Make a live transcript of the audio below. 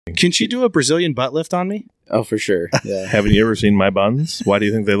Can she do a Brazilian butt lift on me? Oh, for sure. Yeah. Haven't you ever seen my buns? Why do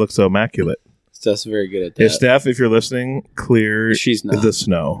you think they look so immaculate? Steph's very good at that. Hey, Steph, if you're listening, clear She's not. the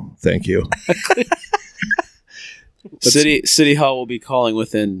snow. Thank you. City Hall will be calling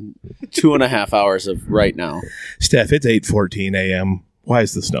within 2.5 hours of right now. Steph, it's 8:14 a.m. Why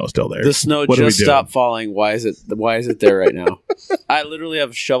is the snow still there? The snow What are we just doing? stopped falling. Why is it there right now? I literally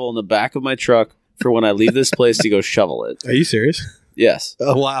have a shovel in the back of my truck for when I leave this place to go shovel it. Are you serious? Yes.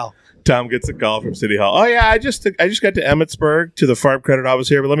 Oh, wow. Tom gets a call from City Hall. Oh, yeah, I just got to Emmitsburg to the farm credit office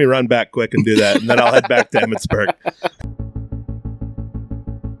here, but let me run back quick and do that, and then I'll head back to Emmitsburg.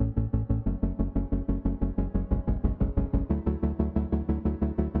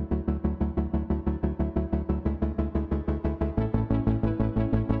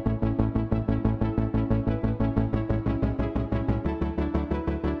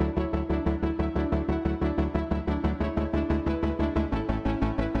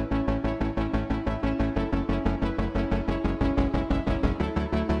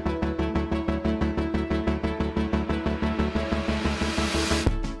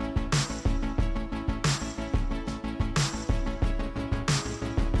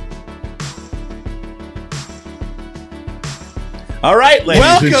 All right, ladies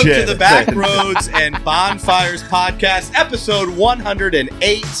and Welcome to gentlemen. the Back Roads and Bonfires Podcast, episode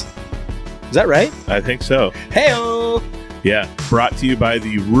 108. Is that right? I think so. Heyo! Yeah, brought to you by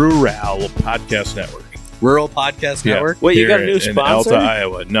the Rural Podcast Network. Rural Podcast Yeah. Network. Wait, you got a Here new in sponsor? Alta,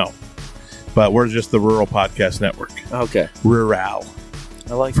 Iowa. No, but we're just the Rural Podcast Network. Okay. Rural.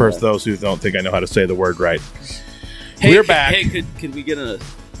 I like For that. those who don't think I know how to say the word right. Hey, We're back. Hey,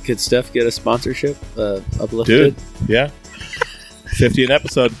 could Steph get a sponsorship uplifted? Dude, yeah. 50 an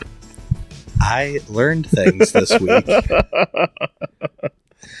episode. I learned things this week.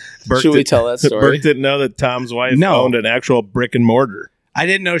 Should we tell that story? Burke didn't know that Tom's wife No. owned an actual brick and mortar. I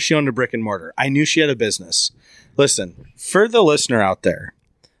didn't know she owned a brick and mortar. I knew she had a business. Listen, for the listener out there,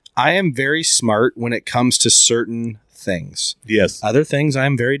 I am very smart when it comes to certain things. Yes. Other things, I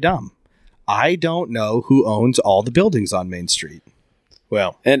am very dumb. I don't know who owns all the buildings on Main Street.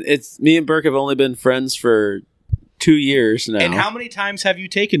 Well, And it's me and Burke have only been friends for 2 years now. And how many times have you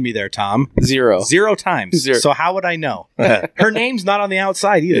taken me there, Tom? 0. 0 times. Zero. So how would I know? Her name's not on the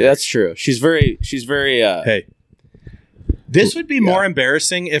outside either. Yeah, that's true. She's very hey, This would be more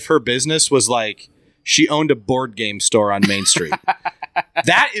embarrassing if her business was like she owned a board game store on Main Street.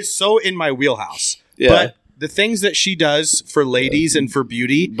 That is so in my wheelhouse. Yeah. But the things that she does for ladies and for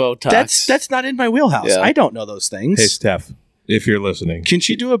beauty, Botox. that's not in my wheelhouse. Yeah. I don't know those things. hey, Steph, if you're listening, Can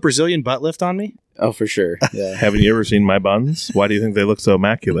she do a Brazilian butt lift on me? Oh, for sure. Yeah. haven't you ever seen my buns? Why do you think they look so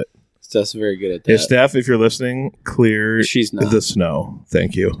immaculate? Steph's very good at Hey, that. Steph, if you're listening, clear She's not. the snow.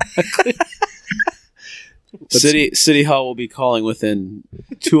 Thank you. City Hall will be calling within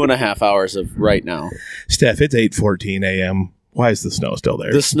 2.5 hours of right now. Steph, it's 8:14 a.m. Why is the snow still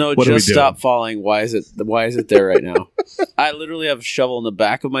there? The snow What are we just doing? stopped falling. Why is it there right now? I literally have a shovel in the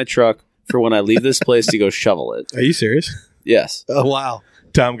back of my truck for when I leave this place to go shovel it. Are you serious? Yes. Oh, wow.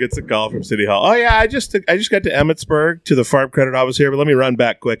 Tom gets a call from City Hall. Oh, yeah, I just got to Emmitsburg to the farm credit office here, but let me run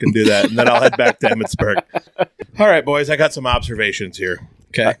back quick and do that, and then I'll head back to Emmitsburg. All right, boys, I got some observations here.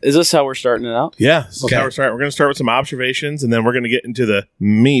 Okay. Is this how we're starting it out? Yeah, so Okay. how we're starting. We're going to start with some observations, and then we're going to get into the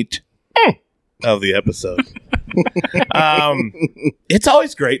meat of the episode. It's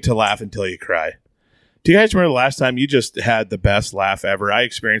always great to laugh until you cry. Do you guys remember the last time you just had the best laugh ever? I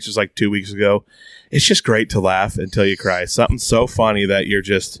experienced this like 2 weeks ago. It's just great to laugh until you cry. Something so funny that you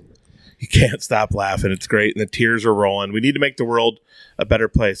can't stop laughing. It's great, and the tears are rolling. We need to make the world a better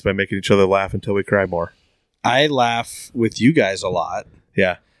place by making each other laugh until we cry more. I laugh with you guys a lot.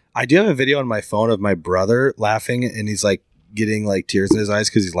 Yeah. I do have a video on my phone of my brother laughing, and he's like getting like tears in his eyes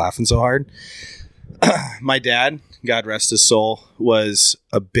because he's laughing so hard. My dad, God rest his soul, was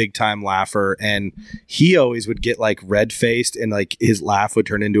a big time laugher, and he always would get like red faced and like his laugh would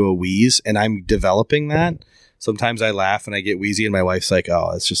turn into a wheeze. And I'm developing that. Sometimes I laugh and I get wheezy, and my wife's like,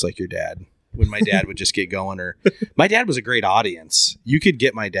 "Oh, it's just like your dad." When my dad would just get going, or my dad was a great audience. You could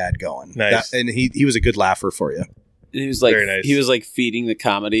get my dad going, Nice. and he was a good laugher for you. He was like Very nice. he was like feeding the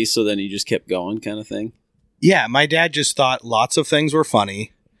comedy, so then he just kept going, kind of thing. Yeah, my dad just thought lots of things were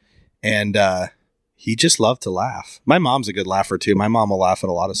funny, and he just loved to laugh. My mom's a good laugher too. My mom will laugh at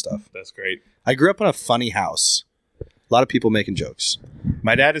a lot of stuff. That's great. I grew up in a funny house. A lot of people making jokes.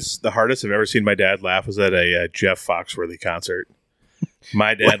 My dad is the hardest I've ever seen my dad laugh was at a Jeff Foxworthy concert.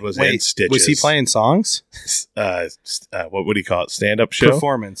 My dad was in stitches. Was he playing songs? What would he call it? Stand-up show?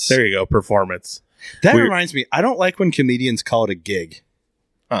 Performance. There you go. Performance. That Weird. reminds me. I don't like when comedians call it a gig.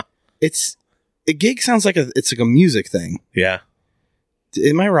 Huh. It's a gig sounds like it's like a music thing. Yeah.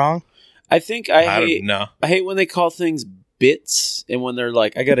 Am I wrong? I think I don't know. I hate when they call things bits, and when they're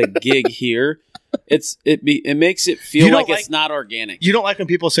like, I got a gig here. It makes it feel You don't like it's not organic. You don't like when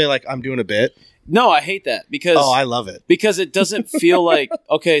people say like I'm doing a bit? No, I hate that because I love it. because it doesn't feel like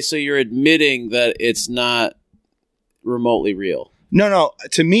okay, so you're admitting that it's not remotely real. No.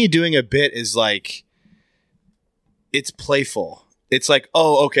 To me, doing a bit is like it's playful. It's like,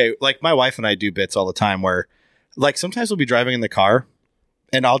 oh, okay. Like my wife and I do bits all the time where like sometimes we'll be driving in the car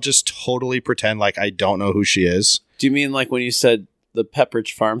and I'll just totally pretend like I don't know who she is. Do you mean like when you said the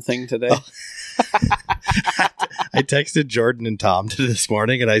Pepperidge Farm thing today? Oh. I texted Jordan and Tom this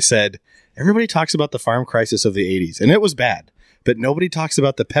morning and I said, everybody talks about the farm crisis of the 80s and it was bad, but nobody talks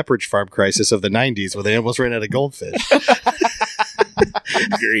about the Pepperidge Farm crisis of the 90s where they almost ran out of goldfish.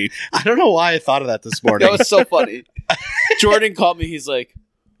 Agreed. I don't know why I thought of that this morning. That was so funny. Jordan called me. He's like,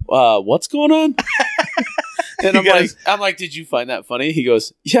 "What's going on?" And I'm like, "Did you find that funny?" He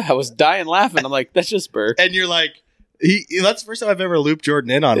goes, "Yeah, I was dying laughing." I'm like, "That's just Burr." And you're like, that's the first time I've ever looped Jordan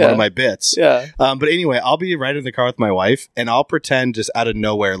in on one of my bits. Yeah. But anyway, I'll be right in the car with my wife and I'll pretend just out of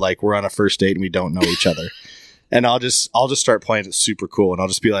nowhere like we're on a first date and we don't know each other. And I'll just start playing it super cool and I'll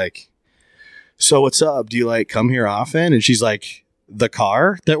just be like, so what's up? Do you like come here often? And she's like, the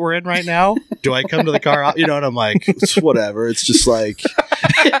car that we're in right now? Do I come to the car? You know, and I'm like, it's whatever. It's just like,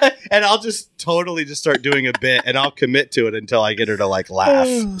 and I'll just totally just start doing a bit and I'll commit to it until I get her to like laugh.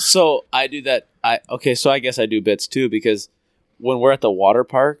 So I do that. So I guess I do bits too because when we're at the water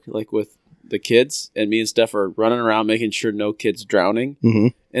park, like with the kids and me and Steph are running around making sure no kids drowning. Mm-hmm.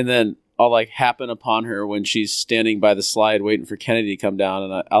 And then I'll like happen upon her when she's standing by the slide waiting for Kennedy to come down.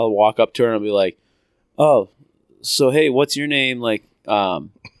 And I'll walk up to her and I'll be like, oh, so, hey, what's your name? Like, do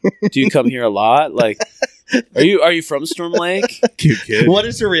you come here a lot? Like, are you from Storm Lake? Cute kid. What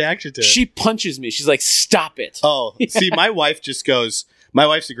is her reaction to it? She punches me. She's like, stop it. Oh, see, my wife just goes, my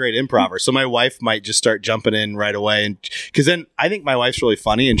wife's a great improver. So my wife might just start jumping in right away. And because then I think my wife's really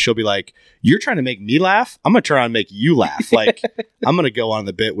funny and she'll be like, you're trying to make me laugh? I'm going to try and make you laugh. Like, I'm going to go on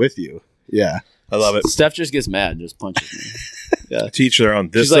the bit with you. Yeah. I love it. Steph just gets mad and just punches me. Yeah. Teach their own.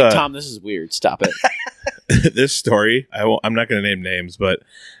 This, She's like, Tom, this is weird. Stop it. This story, I'm not going to name names, but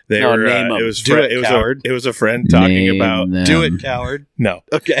they No, were. name 'em. It was Do it, coward. it was a friend talking about. Do it, coward. No,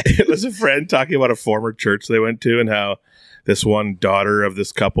 Okay. it was a friend talking about a former church they went to and how this one daughter of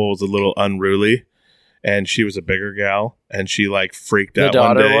this couple was a little unruly, and she was a bigger gal, and she like freaked The out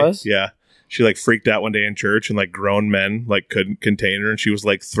one daughter day. was? Yeah. She like freaked out one day in church and like grown men like couldn't contain her and she was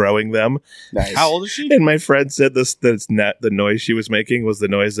like throwing them. Nice. How old is she? And my friend said that it's not the noise she was making was the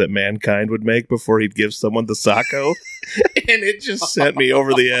noise that mankind would make before he'd give someone the sacco. And it just sent me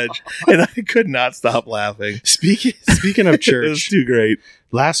over the edge. And I could not stop laughing. Speaking of It was church, too great.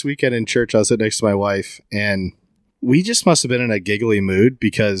 last weekend in church, I was sitting next to my wife and we just must have been in a giggly mood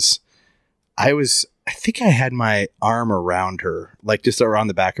because I think I had my arm around her, like just around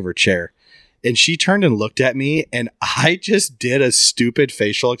the back of her chair. And she turned and looked at me and I just did a stupid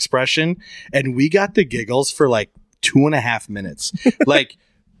facial expression and we got the giggles for like 2.5 minutes. Like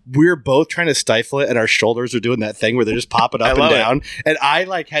we're both trying to stifle it and our shoulders are doing that thing where they're just popping up and down. And I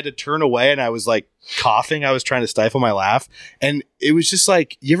like had to turn away and I was like coughing. I was trying to stifle my laugh. And it was just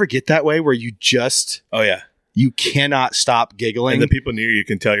like, you ever get that way where you just, Oh, yeah. you cannot stop giggling. And the people near you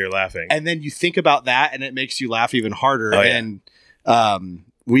can tell you're laughing. And then you think about that and it makes you laugh even harder. Oh, yeah. And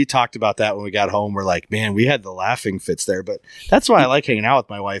we talked about that when we got home. We're like, man, we had the laughing fits there. But that's why I like hanging out with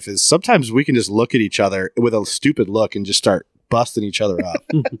my wife is sometimes we can just look at each other with a stupid look and just start busting each other up.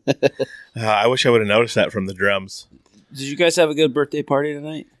 I wish I would have noticed that from the drums. Did you guys have a good birthday party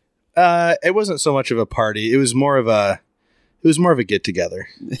tonight? It wasn't so much of a party. It was more of a get together,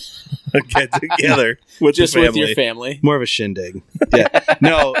 Get together with Just the with family. your family? more of a shindig. Yeah.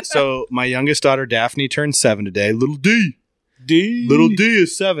 No. So my youngest daughter, Daphne, turned 7 today. Little D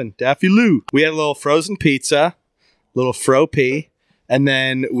is 7. Daffy Lou. We had a little frozen pizza, little fro pea, and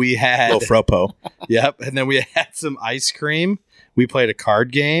then we had Little fropo. Yep. And then we had some ice cream. We played a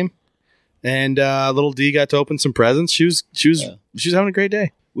card game. And little D got to open some presents. She was having a great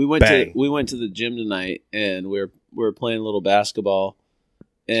day. We went Bang. to the gym tonight and we were playing a little basketball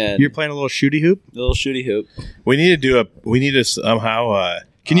and You're playing a little shooty hoop. a little shooty hoop. We need to somehow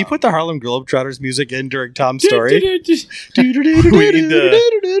Can you put the Harlem Globetrotters music in during Tom's story? we need to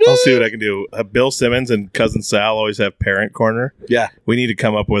I'll see what I can do. Bill Simmons and Cousin Sal always have Parent Corner. Yeah. We need to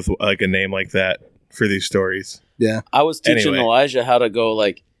come up with like a name like that for these stories. Yeah. I was teaching Anyway. Elijah how to go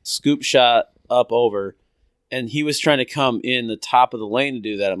like scoop shot up over, and he was trying to come in the top of the lane to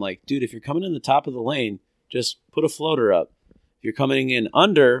do that. I'm like, dude, if you're coming in the top of the lane, just put a floater up. If you're coming in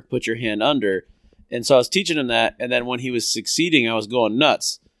under, put your hand under. And so I was teaching him that. And then when he was succeeding, I was going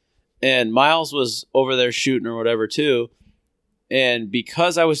nuts. And Miles was over there shooting or whatever too. And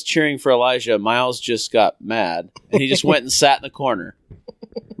because I was cheering for Elijah, Miles just got mad. And he just went and sat in the corner.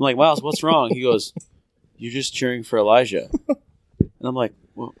 I'm like, Miles, what's wrong? He goes, you're just cheering for Elijah. And I'm like,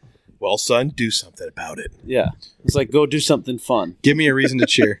 Well, son, do something about it. yeah. It's like, go do something fun. Give me a reason to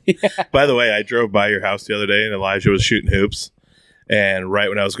cheer. By the way, I drove by your house the other day, and Elijah was shooting hoops. And right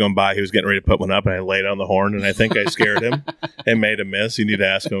when I was going by, he was getting ready to put one up, and I laid on the horn, and I think I scared him and made him miss. You need to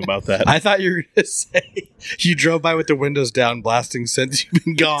ask him about that. I thought you were going to say you drove by with the windows down, blasting since you've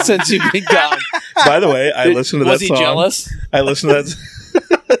been gone. Since you've been gone. By the way, I listened to that Was he song. jealous? I listened to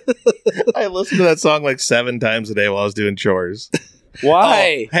that. I listened to that song like 7 times a day while I was doing chores.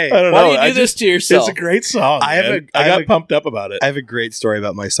 Why? Hey, I don't Why know. do you do this to yourself? It's a great song. I have man. a- I I have got a- pumped up about it. I have a great story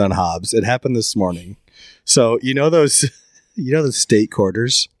about my son Hobbs. It happened this morning. So you know the state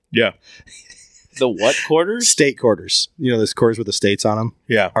quarters, Yeah. The what quarters? state quarters. You know those quarters with the states on them.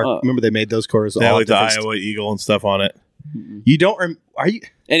 Yeah. Remember they made those quarters. They had all like the different Iowa Eagle and stuff on it. You don't. Are you?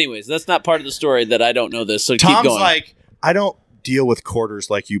 Anyways, that's not part of the story that I don't know this. So Tom's keep going. like, I don't deal with quarters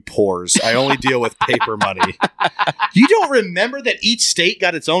like you poors. I only deal with paper money. You don't remember that each state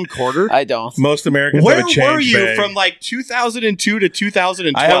got its own quarter? I don't. Most Americans Where have a change were you bag. from like 2002 to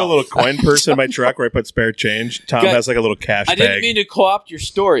 2012? I have a little coin purse in my truck where I put spare change. Tom Guys, has like a little cash I bag. didn't mean to co-opt your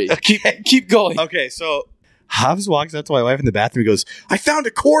story. Keep going. Okay, so Hobbs walks out to my wife in the bathroom. He goes, I found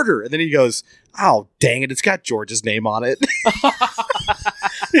a quarter. And then he goes, oh, dang it. It's got George's name on it.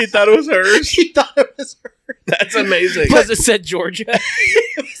 He thought it was hers. He thought it was her. That's amazing. Because it said Georgia.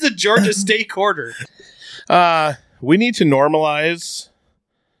 It was a Georgia State quarter. We need to normalize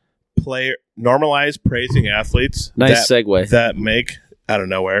praising athletes. Nice segue. That make out of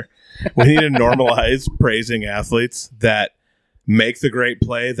nowhere. We need to normalize praising athletes that make the great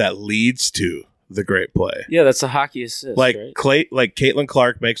play that leads to the great play. Yeah, that's a hockey assist. Like right? like Caitlin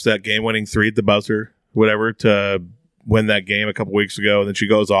Clark makes that game-winning 3 at the buzzer, whatever, to win that game a couple weeks ago, and then she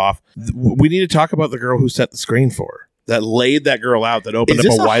goes off. We need to talk about the girl who set the screen for her, that laid that girl out, that opened Is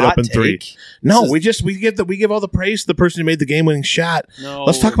up this a a wide hot open take? 3. No, This we give all the praise to the person who made the game-winning shot. No.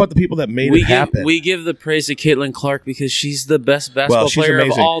 Let's talk about the people that made we it happen. we give the praise to Caitlin Clark because she's the best basketball she's player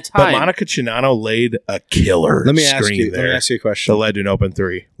amazing. of all But time. Monica Chinano laid a killer Let me ask screen you. there. Let me ask you a that question. led to an open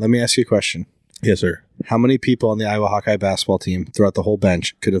 3. Let me ask you a question. Yes, sir. How many people on the Iowa Hawkeye basketball team throughout the whole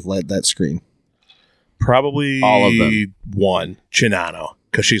bench could have led that screen? Probably All of them. one, Chinano,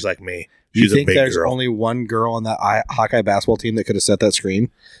 because she's like me. You She's a think big there's girl. only one girl on that Hawkeye basketball team that could have set that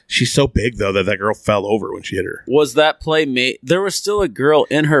screen? She's so big, though, that girl fell over when she hit her. Was that play made? There was still a girl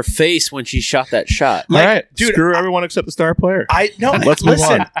in her face when she shot that shot. Like, All right, dude, screw everyone except the star player. I no. Let's move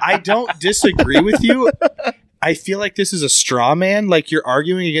listen. on. I don't disagree with you. I feel like this is a straw man. Like you're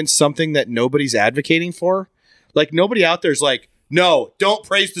arguing against something that nobody's advocating for. Like nobody out there's like, no, don't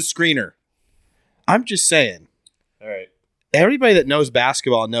praise the screener. I'm just saying. All right. Everybody that knows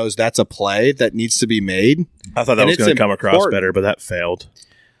basketball knows that's a play that needs to be made. I thought that And was it's going to come across important. better, but that failed.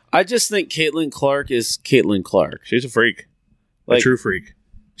 I just think Caitlin Clark is Caitlin Clark. She's a freak. A Like- true freak.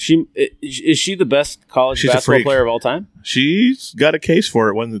 Is she the best college She's a basketball freak. player of all time? She's got a case for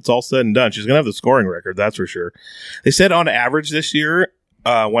it when it's all said and done. She's going to have the scoring record, that's for sure. They said on average this year,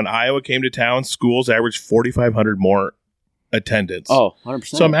 when Iowa came to town, schools averaged 4,500 more attendance. Oh, 100%.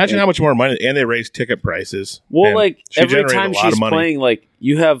 So imagine how much more money, and they raised ticket prices. Well, And like she every generated time a lot she's of money. playing, like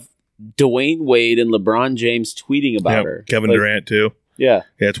you have Dwayne Wade and LeBron James tweeting about Yep, her. Kevin Like, Durant, too. Yeah,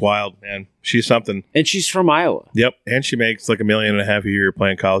 Yeah, it's wild, man. She's something. and she's from Iowa. Yep, and she makes like $1.5 million a year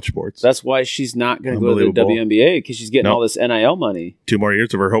playing college sports. That's why she's not going to go to the Unbelievable. WNBA because she's getting Nope. all this NIL money. 2 more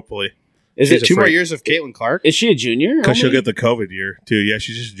years of her, hopefully. Is She's it a Two more freak. years of Caitlin Clark. Is she a junior? Because she'll only? get the COVID year, too. Yeah,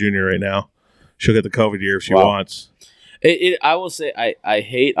 she's just a junior right now. She'll get the COVID year if she Wow. wants. I will say I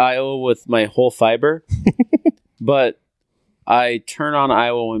hate Iowa with my whole fiber, but I turn on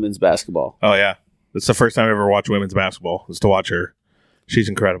Iowa women's basketball. Oh, yeah. It's the first time I ever watched women's basketball, is to watch her. She's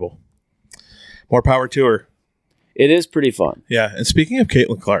incredible. More power to her. It is pretty fun. Yeah, and speaking of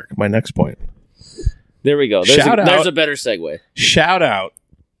Caitlin Clark, my next point. There we go. There's Shout out. there's a better segue. Shout out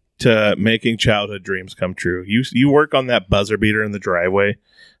to making childhood dreams come true. You work on that buzzer beater in the driveway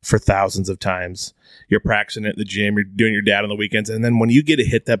for thousands of times. You're practicing it in the gym. You're doing your dad on the weekends. And then when you get to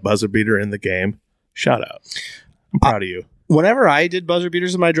hit that buzzer beater in the game, shout out. I'm proud of you. Whenever I did buzzer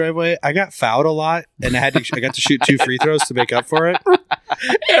beaters in my driveway, I got fouled a lot, and I got to shoot 2 free throws to make up for it.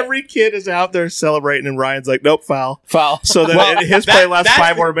 Every kid is out there celebrating, and Ryan's like, "Nope, foul." Foul. So then Well, his play lasts that's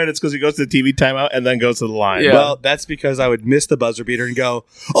 5 more minutes because he goes to the TV timeout and then goes to the line. Yeah. Well, that's because I would miss the buzzer beater and go,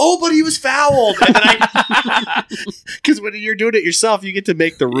 "Oh, but he was fouled." Because when you're doing it yourself, you get to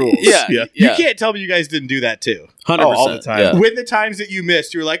make the rules. Yeah. Yeah. You can't tell me you guys didn't do that too. 100%. Oh, all the time. Yeah. When the times that you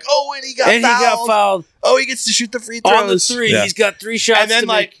missed, you were like, "Oh, and he got And fouled. he got fouled Oh, he gets to shoot the free throws on the 3. Yeah. He's got 3 shots. And then, to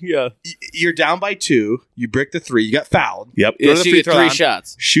like, make. Yeah, You're down by 2. You brick the 3. You got fouled. Yep. Go to the so you free get throw 3 line.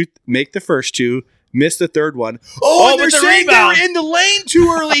 shots. Shoot, make the first 2. Miss the third one. Oh, And they're with the saying they rebound. were in the lane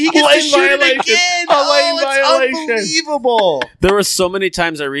too early. He gets to Lane shoot it violation. again. A lane It's violation. unbelievable. There were so many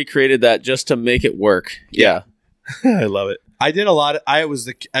times I recreated that just to make it work. Yeah. I love it. I did a lot of, I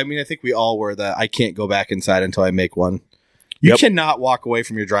think we all were I can't go back inside until I make one. You Yep. cannot walk away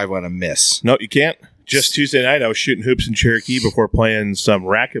from your driveway on a miss. No, you can't. Just Tuesday night, I was shooting hoops in Cherokee before playing some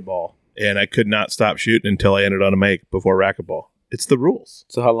racquetball, and I could not stop shooting until I ended on a make before racquetball. It's the rules.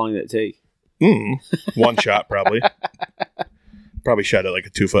 So how long did it take? One shot, probably. Probably shot at like a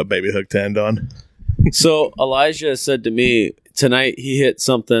 2-foot baby hook to end on. So Elijah said to me tonight he hit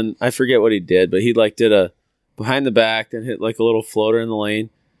something. I forget what he did, but he like did a behind the back, then hit like a little floater in the lane,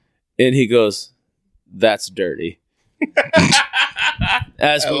 and he goes, "That's dirty."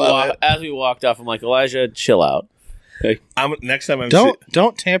 As we walked off, I'm like, Elijah, chill out. Next time I'm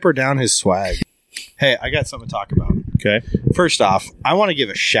Don't tamper down his swag. Hey, I got something to talk about. okay. First off, I want to give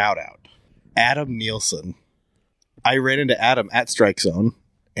a shout out. Adam Nielsen. I ran into Adam at Strike Zone,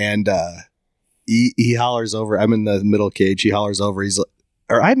 and he hollers over. I'm in the middle cage. He hollers over. He's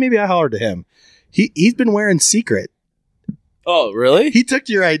like, maybe I hollered to him. He's been wearing Secret. Oh, really? He took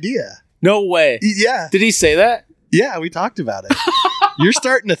your idea. No way. Yeah, Did he say that? yeah. We talked about it. You're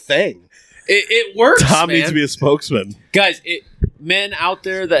starting a thing. It works, Tom man. needs to be a spokesman. Guys, men out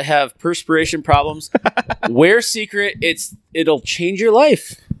there that have perspiration problems, wear Secret. It'll change your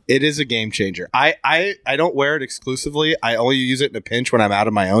life. It is a game changer. I don't wear it exclusively. I only use it in a pinch when I'm out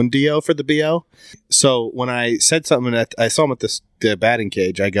of my own DO for the BO. So when I said something, I saw him at the batting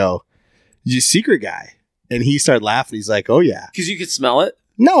cage. I go, "You Secret guy," and he started laughing. He's like, "Oh yeah." Because you could smell it.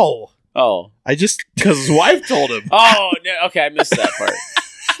 No, Oh. I just Because his wife told him. Oh, no, okay. I missed that part.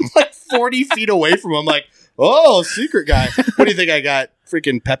 I'm like 40 feet away from him. Like, "Oh, Secret guy." What do you think I got?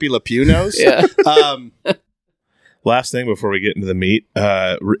 Freaking Pepe Le Pew nose? Yeah. Last thing before we get into the meat,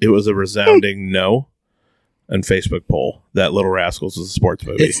 it was a resounding no on Facebook poll that Little Rascals was a sports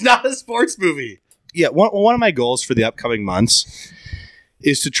movie. It's not a sports movie. Yeah, one of my goals for the upcoming months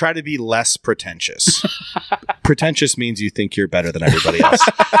is to try to be less pretentious. Pretentious means you think you're better than everybody else.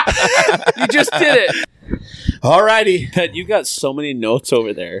 You just did it. Alrighty. Ted, you got so many notes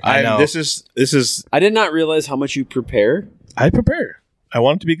over there. I know. This is. I did not realize how much you prepare. I prepare. I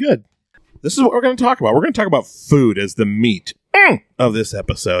want it to be good. This is what we're going to talk about. We're going to talk about food as the meat of this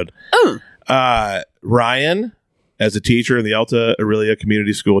episode. Ryan, as a teacher in the Alta Aurelia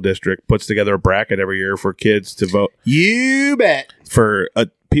Community School District, puts together a bracket every year for kids to vote. You bet. For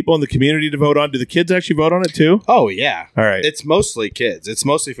people in the community to vote on. Do the kids actually vote on it too? Oh, yeah. All right. It's mostly kids. It's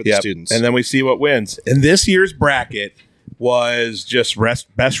mostly for the Yep. students. And then we see what wins. And this year's bracket was just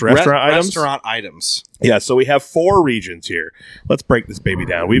best restaurant items. Restaurant items. Yeah, so we have 4 regions here. Let's break this baby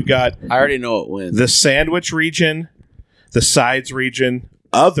down. We've got I already know it wins. the sandwich region, the sides region,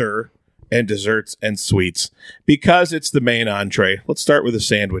 other, and desserts and sweets. Because it's the main entree, let's start with the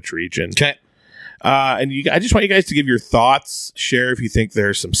sandwich region. Okay. I just want you guys to give your thoughts. Share if you think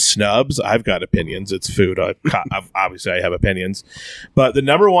there's some snubs. I've got opinions. It's food. Obviously, I have opinions. But the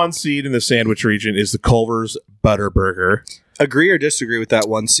number 1 seed in the sandwich region is the Culver's Butter Burger. Agree or disagree with that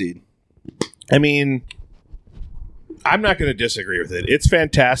 1 seed? I mean, I'm not going to disagree with it. It's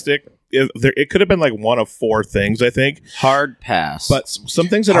fantastic. It could have been like one of 4 things, I think. Hard pass. But some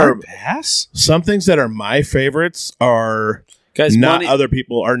things that Hard pass? some things that are my favorites are guys, not money, other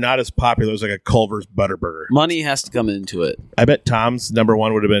people are not as popular as like a Culver's Butter Burger. money has to come into it. I bet Tom's number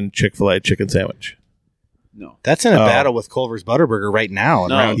 1 would have been Chick-fil-A chicken sandwich. No. That's in a Oh. battle with Culver's Butterburger right now in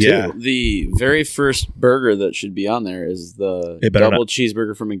No, round 2. yeah. The very first burger that should be on there is the It better double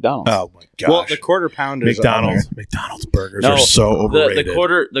cheeseburger from McDonald's. Oh my gosh. Well, the quarter pounder is on there. McDonald's burgers No, are so overrated.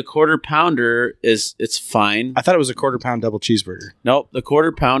 the quarter pounder it's fine. I thought it was a quarter pound double cheeseburger. Nope, the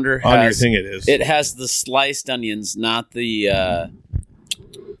quarter pounder On your has thing it is. it has the sliced onions, not the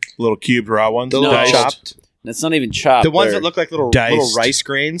Little cubed raw ones. The little Diced. chopped. it's not even chopped. The ones They're- that look like little Diced. rice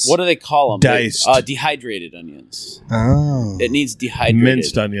grains. what do they call them? Diced. Dehydrated onions. Oh. It needs dehydrated.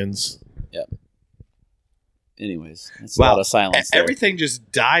 Minced onions. anyways, it's a lot of silence. There. Everything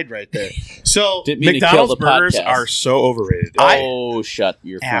just died right there. So Didn't mean McDonald's to kill the burgers podcast. are so overrated. Oh, shut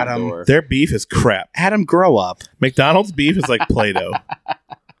your front Adam, door. Their beef is crap. Adam, grow up. McDonald's beef is like Play-Doh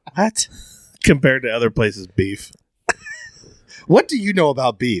What? compared to other places' beef. What do you know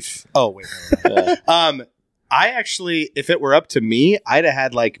about beef? Oh wait. Yeah. I actually, if it were up to me, I'd have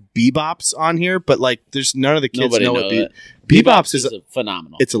had like Bebops on here, but like, there's none of the kids Nobody know knows what it. Bebops is.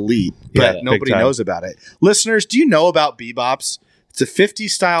 phenomenal. It's elite, Yeah, but big nobody time. knows about it. Listeners, do you know about Bebops? It's a 50s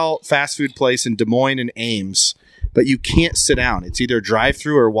style fast food place in Des Moines and Ames, but you can't sit down. It's either drive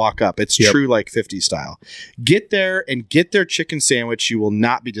through or walk up. It's Yep. true like 50s style. Get there and get their chicken sandwich. You will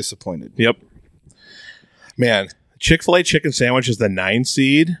not be disappointed. Yep. Man, Chick-fil-A chicken sandwich is the 9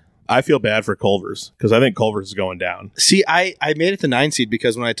 seed. I feel bad for Culver's because I think Culver's is going down. See, I made it the 9 seed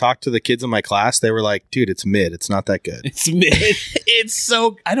because when I talked to the kids in my class, they were like, dude, it's mid. It's not that good. It's mid. It's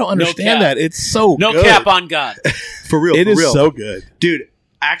so I don't cap. understand that. It's so No good. cap on God. For real. It for is real. so good. Dude,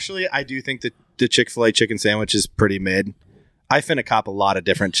 actually, I do think that the Chick-fil-A chicken sandwich is pretty mid. I finna cop a lot of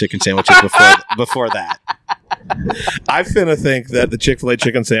different chicken sandwiches before that. I finna think that the Chick-fil-A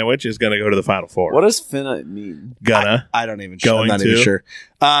chicken sandwich is going to go to the Final Four. What does finna mean? Gonna. I don't even. Going I'm not to? even sure.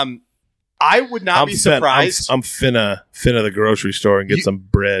 I would not be surprised. I'm finna the grocery store and get You- some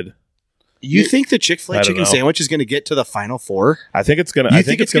bread. You think the Chick-fil-A I don't chicken know. sandwich is going to get to the Final Four? I think it's gonna. You I think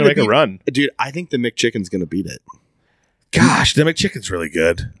think it's it's gonna gonna make a be- run. Dude, I think the McChicken's going to beat it. Gosh, the McChicken's really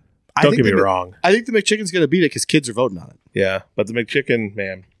good. I Don't think get me the- wrong. I think the McChicken's going to beat it because kids are voting on it. Yeah, but the McChicken,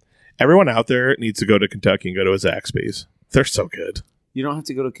 man, everyone out there needs to go to Kentucky and go to a Zaxby's. They're so good. You don't have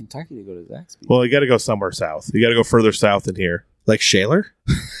to go to Kentucky to go to Zaxby's. Well, you got to go somewhere south. You got to go further south than here. Like Shaler?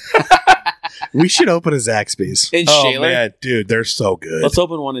 We should open a Zaxby's. In Oh Shaler? man, dude, they're so good. Let's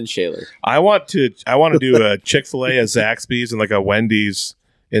open one in Shaler. I want to do a Chick-fil-A, a Zaxby's, and like a Wendy's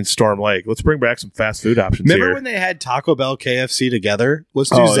in Storm Lake. Let's bring back some fast food options Remember here. when they had Taco Bell, KFC together? Let's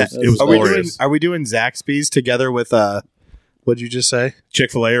do Oh, Zax- it was are we doing glorious. Are we doing Zaxby's together with what'd you just say?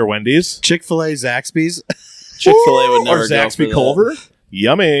 Chick-fil-A or Wendy's Chick-fil-A Zaxby's? Chick-fil-A would never or go for Zaxby that.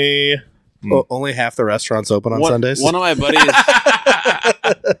 Yummy. Yummy. Oh, only half the restaurants open on Sundays. One of my buddies.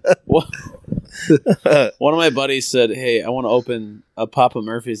 One of my buddies said, "Hey, I want to open a Papa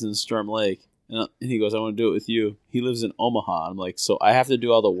Murphy's in Storm Lake," and he goes, "I want to do it with you." He lives in Omaha. I'm like, "So I have to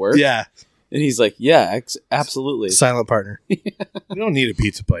do all the work?" Yeah, And he's like, "Yeah, absolutely." silent partner. We don't need a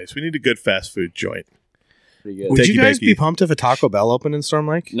pizza place. We need a good fast food joint. Pretty good. Would you Takey guys bakey. be pumped if a Taco Bell opened in Storm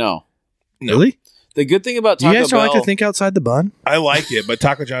Lake? No, Really? the good thing about Do you Taco guys don't Bell, like to think outside the bun? I like it, but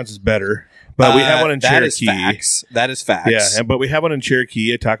Taco John's is better. But we have one in That is Cherokee. facts. That is facts. Yeah, but we have one in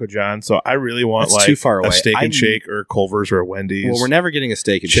Cherokee at Taco John. So I really want That's like too far away. a Steak and I'm- Shake or Culver's or a Wendy's. Well, we're never getting a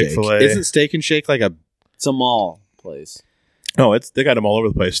Steak and Shake. Chick-fil-A. Isn't Steak and Shake like a? it's a mall place. No, they got them all over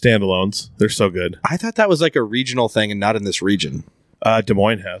the place. Standalones, they're so good. I thought that was like a regional thing and not in this region. Des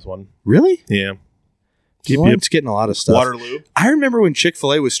Moines has one. Really? Yeah, Des Moines getting a lot of stuff. Waterloo. I remember when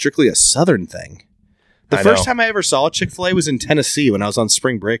Chick-fil-A was strictly a Southern thing. The I first know. time I ever saw Chick-fil-A was in Tennessee when I was on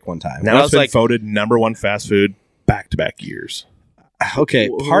spring break one time. Now And I it's was been like, voted #1 fast food back-to-back years. okay,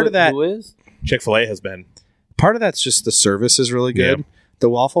 part of that, Who is? Chick-fil-A has been. part of that's just the service is really good. Yeah. The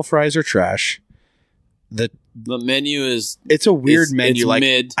waffle fries are trash. The menu is. It's a weird It's- menu. it's Like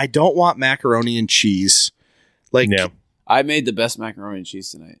mid. I don't want macaroni and cheese. Like Yeah, I made the best macaroni and cheese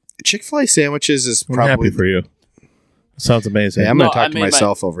tonight. Chick-fil-A sandwiches is I'm probably. happy for you. Sounds amazing. Hey, I'm going No, to I talk to made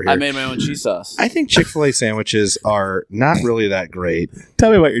myself over here. I made my own cheese sauce. I think Chick-fil-A sandwiches are not really that great. Tell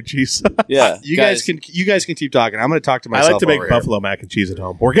me about your cheese. Yeah, You guys can keep talking. I'm going to talk to I myself. like to make over here. buffalo mac and cheese at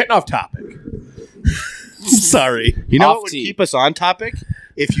home. We're getting off topic. Sorry. You know Off what would tea. keep us on topic?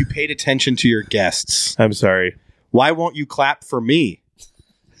 If you paid attention to your guests. I'm sorry. Why won't you clap for me?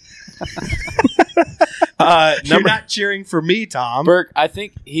 You're Number not cheering for me, Tom. Burke, I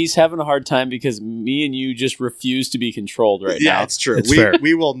think he's having a hard time because me and you just refuse to be controlled right yeah, now. it's true. It's fair.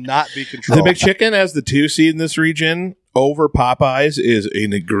 We will not be the controlled. McChicken as the 2 seed in this region over Popeyes is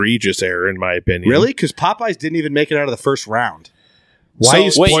an egregious error in my opinion. Really? Because Popeyes didn't even make it out of the first round. Why are you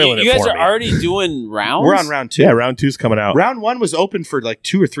Wait, spoiling you it guys for are me? already doing rounds? We're on round 2. Yeah, round 2's coming out. Round 1 was open for like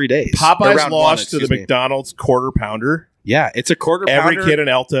 2 or 3 days. Or Popeyes round lost to the excuse me. McDonald's quarter pounder. Yeah, it's a quarter Every pounder. kid in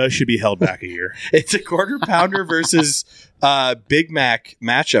Elta should be held back a year. It's a quarter pounder versus Big Mac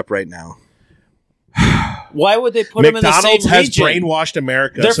matchup right now. Why would they put them in the McDonald's same has region? brainwashed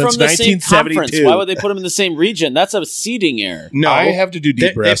America They're since from the same conference. 1972. Why would they put them in the same region? That's a seeding error. No, I have to do deep They-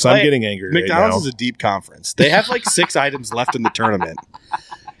 they breaths. play- I'm getting angry McDonald's right is a deep conference. They have like 6 items left in the tournament.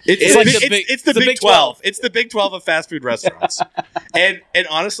 It's like the Big- it's the the Big Big 12. It's the Big 12 of fast food restaurants. and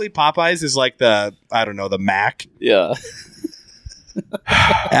honestly, Popeyes is like the Mac. Yeah.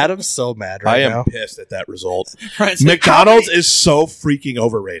 Adam's so mad I right am now. pissed at that result. Brian's like, McDonald's is so freaking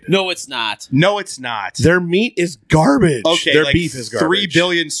overrated. No, it's not. No, it's not. Their meat is garbage. Okay, their like beef is garbage. 3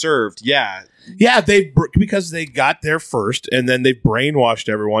 billion served. Yeah. Yeah, because they got there first, and then they brainwashed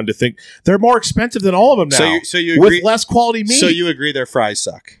everyone to think they're more expensive than all of them now. So you agree? with less quality meat. So you agree their fries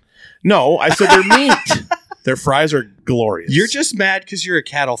suck? No, I said their meat. Their fries are glorious. You're just mad because you're a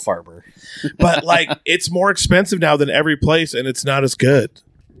cattle farmer. but like it's more expensive now than every place, and it's not as good.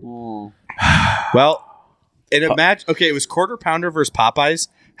 Mm. Well, in a match, okay, it was Quarter Pounder versus Popeyes.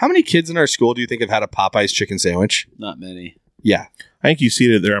 How many kids in our school do you think have had a Popeyes chicken sandwich? Not many. Yeah. I think you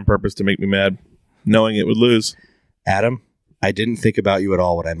seated it there on purpose to make me mad, knowing it would lose. Adam, I didn't think about you at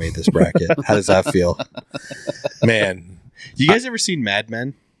all when I made this bracket. How does that feel? Man, You guys ever seen Mad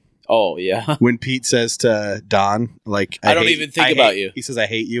Men? Oh, yeah. When Pete says to Don, like, I don't even think about you. He says, I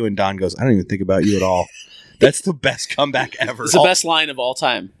hate you. And Don goes, I don't even think about you at all. That's the best comeback ever. It's the best line of all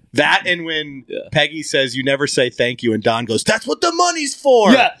time. That and when Yeah. Peggy says, you never say thank you. And Don goes, that's what the money's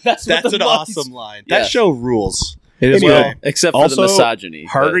for. that's That's an awesome line. Yeah. That show rules. it is Anyway. good. Except for Also, the misogyny.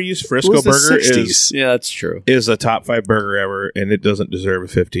 Hardee's It Frisco was the Burger 60s. Yeah, that's true. is a top 5 burger ever, and it doesn't deserve a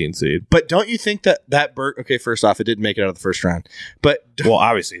 15 seed. But don't you think that burger? Okay, first off, it didn't make it out of the first round. But Well,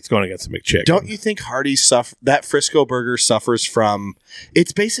 obviously, it's going against the McChicken. don't you think Hardee's that Frisco burger suffers from?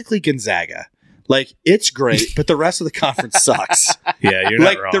 It's basically Gonzaga. Like, it's great, but the rest of the conference sucks. Yeah, you're not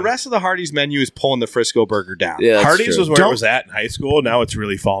Like wrong. the rest of the Hardee's menu is pulling the Frisco burger down. Yeah, that's Hardee's true. was where Don't- it was at in high school. Now it's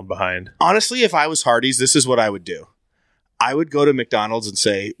really fallen behind. Honestly, if I was Hardee's, this is what I would do. I would go to McDonald's and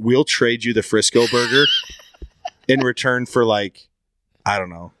say, "We'll trade you the Frisco burger in return for like, I don't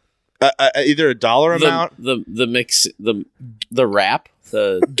know, either a dollar amount. The mix the wrap,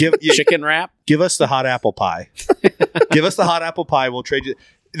 the Give chicken wrap. give us the hot apple pie. Give us the hot apple pie. We'll trade you."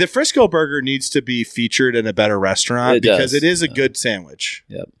 The Frisco burger needs to be featured in a better restaurant It because does. it is a good sandwich.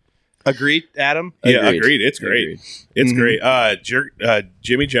 Yep. Agreed, Adam? Yeah, agreed. It's great. Agreed. It's Mhm. great.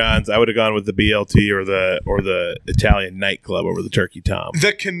 Jimmy John's. I would have gone with the BLT or the Italian nightclub over the Turkey Tom.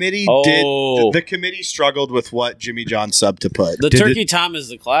 The committee Oh. The committee struggled with what Jimmy John sub to put. The Did Turkey Tom is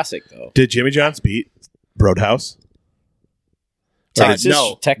the classic, though. Did Jimmy John's beat Roadhouse? Texas,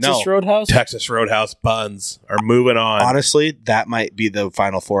 no. Roadhouse. Texas Roadhouse buns are moving on. Honestly, that might be the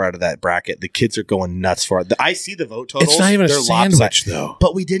final 4 out of that bracket. The kids are going nuts for it. I see the vote totals. it's not even a They're sandwich lopsided. though.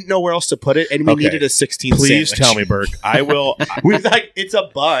 But we didn't know where else to put it, and we Okay. needed a 16 Please sandwich. tell me, Burke. I will. We like it's a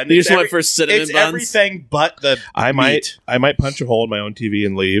bun. You It's just went for cinnamon it's buns. everything but the I meat. might punch a hole in my own TV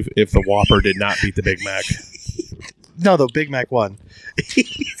and leave if the Whopper did not beat the Big Mac. No, the Big Mac won.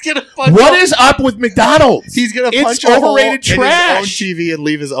 He's gonna punch. What is up with McDonald's? He's gonna It's punch a hole overrated in trash. his own TV and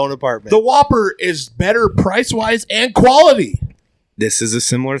leave his own apartment. The Whopper is better price wise and quality. This is a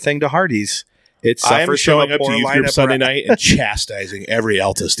similar thing to Hardee's. It I am suffers showing from a up to poor youth group lineup Sunday around- night and chastising every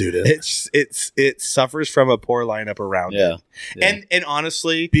Alta student. It suffers from a poor lineup around Yeah. it. And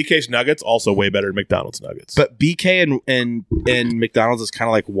honestly, BK's Nuggets also way better than McDonald's Nuggets. but BK and McDonald's is kind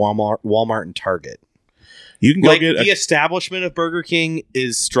of like Walmart and Target. you can go Like get the a, establishment of Burger King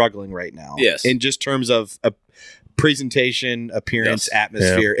is struggling right now. Yes. in just terms of a presentation, appearance, Yes.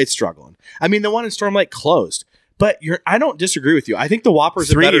 atmosphere, it's struggling. I mean, the one in Storm Lake closed, but I don't disagree with you. I think the Whopper's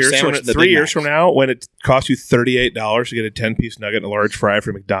a 3 better years from sandwich than the 3 Big years Mac. from now, when it costs you $38 to get a 10-piece nugget and a large fry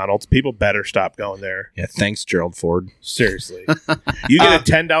from McDonald's, people better stop going there. Yeah, thanks, Gerald Ford. Seriously, you get a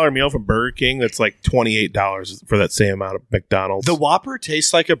 $10 meal from Burger King that's like $28 for that same amount of McDonald's. The Whopper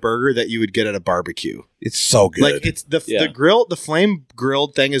tastes like a burger that you would get at a barbecue. it's so good. Like it's the flame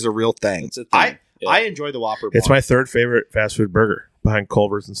grilled thing is a real thing. It's a thing. Yeah. I enjoy the Whopper. It's more. my third favorite fast food burger behind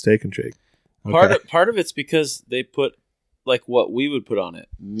Culver's and Steak and Shake. Okay. Part of it's because they put like what we would put on it,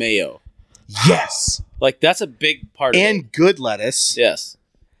 mayo. Yes, Like that's a big part of it. and good lettuce. Yes.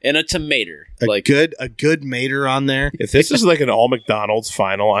 And a tomato. A good mater on there. If this is like an all McDonald's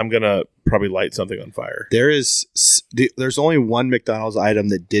final, I'm gonna probably light something on fire. There's only one McDonald's item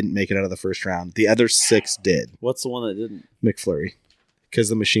that didn't make it out of the first round. The other 6 did. What's the one that didn't? McFlurry, because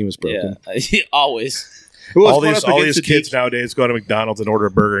the machine was broken. Yeah. Always. It was All going these up all against these the kids nowadays go to McDonald's and order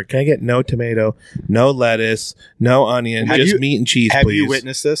a burger. Can I get no tomato, no lettuce, no onion, Have just you- meat and cheese, Have please? you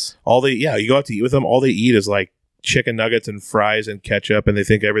witnessed this? You go out to eat with them. All they eat is like chicken nuggets and fries and ketchup, and they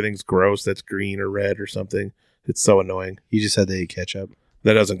think everything's gross that's green or red or something. It's so annoying. You just said they eat ketchup.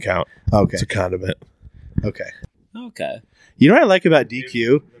 That doesn't count. Okay. It's a condiment. Okay. Okay. You know what I like about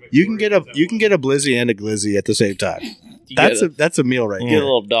DQ? You can get a Blizzy and a Glizzy at the same time. You That's a meal right get a there.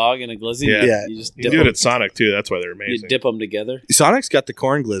 little dog and a glizzy. Yeah. Yeah. You just You dip can do it them, at Sonic too. That's why they're you amazing. dip them together. Sonic's got the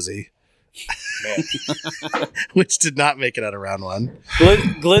corn glizzy. which did not make it out of round one.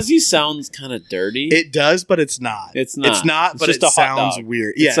 Glizzy sounds kind of dirty. It does, but it's not. It's not. It's not, It's but just it a hot sounds dog.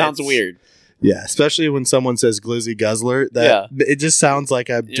 weird. It sounds it's- weird. Yeah, especially when someone says glizzy guzzler. It just sounds like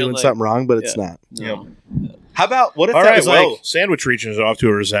I'm doing like- something wrong, but it's yeah. not. No. How about what if All that right, was well, like sandwich region is off to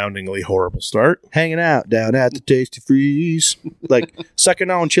a resoundingly horrible start. hanging out down at the Tasty Freeze, like sucking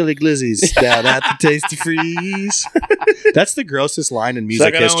on chili glizzies down at the Tasty Freeze? That's the grossest line in music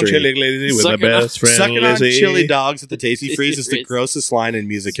Sucking on history. chili glizzy with my Sucking on- best friend Sucking on Lizzie. chili dogs at the Tasty Tasty Freeze is the Freeze. grossest line in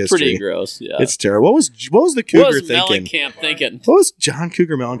music It's history. pretty gross. Yeah. It's terrible. What was the what Cougar was thinking? Mellencamp thinking? What was John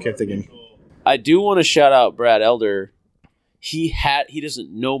Cougar Mellencamp thinking? I do want to shout out Brad Elder. He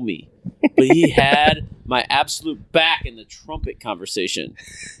doesn't know me, but he had my absolute back in the trumpet conversation.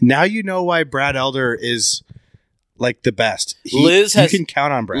 Now you know why Brad Elder is like the best. You can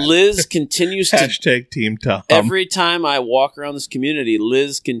count on Brad. Liz continues to Hashtag Team Tom. every time I walk around this community,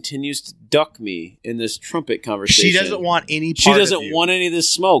 Liz continues to duck me in this trumpet conversation. She doesn't want any. She Part doesn't of you. want any of this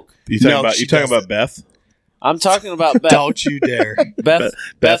smoke. You talking No, about she about Beth? I'm talking about Beth. Don't you dare! Beth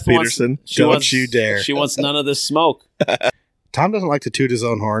Beth wants- Peterson? she Don't wants- you dare. She wants none of this smoke. Tom doesn't like to toot his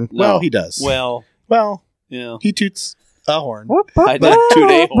own horn. No. Well, he does. Well, Well, yeah. he toots a horn. I did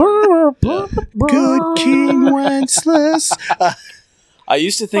today. Good King Wenceslas. I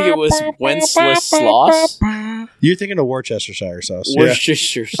used to think it was Wenceslas sauce. You're thinking of Worcestershire sauce.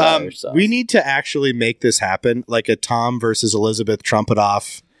 Worcestershire sauce. We need to actually make this happen, like a Tom versus Elizabeth trumpet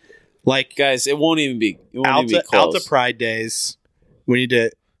off, like Guys, it won't even be. It won't even be Alta close. Pride Days. We need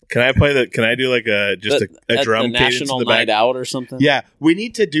to. Can I play Can I do like a At drum the cadence National in the Night back? Out or something. Yeah, we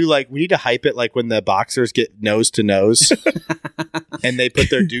need to do we need to hype it like when the boxers get nose to nose, and they put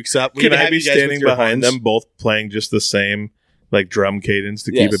their dukes up. We Can need to I have be you guys with standing your behind horns. them, both playing just the same like drum cadence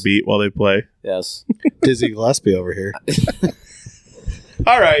to keep Yes. a beat while they play? Yes. Dizzy Gillespie over here.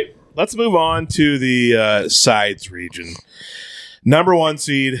 All right, let's move on to the sides region. Number 1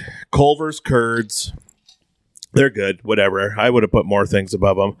 seed, Culver's Curds. They're good, whatever. I would have put more things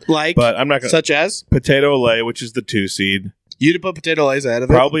above them, Like, but I'm not going to. such as Potato Lay, which is the 2 seed. you'd have put potato lays ahead of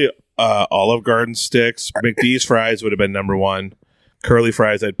it. Probably Olive Garden sticks. McDee's fries would have been number 1. Curly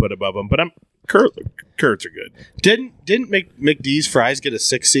fries I'd put above them, but curds are good. Didn't McDee's fries get a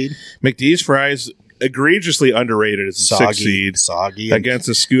 6 seed? McDee's fries egregiously underrated as a 6 seed soggy, against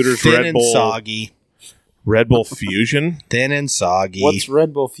the Scooters thin Red and Bull soggy, Red Bull Fusion. thin and soggy. What's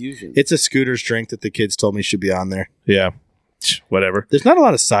Red Bull Fusion? It's a Scooter's drink that the kids told me should be on there. Yeah, whatever. There's not a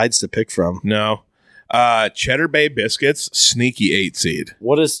lot of sides to pick from. No. Cheddar Bay biscuits, sneaky 8 seed.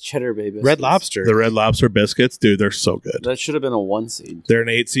 What is Cheddar Bay biscuits? Red Lobster. The Red Lobster biscuits, dude, they're so good. That should have been a 1 seed. They're an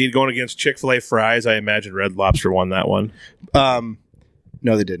 8 seed going against Chick-fil-A fries. I imagine Red Lobster won that one.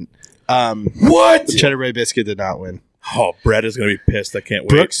 No, they didn't. What? The Cheddar Bay biscuit did not win. Oh, Brett is going to be pissed. I can't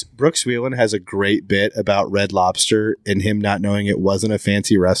wait. Brooks Wheelan has a great bit about Red Lobster and him not knowing it wasn't a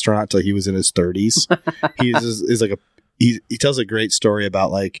fancy restaurant till he was in his 30s. He tells a great story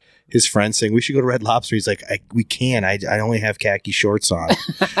about like his friends saying we should go to Red Lobster. He's like, we can. I only have khaki shorts on.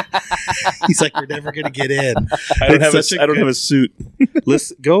 He's like, we're never gonna get in. I don't It's such a have a suit.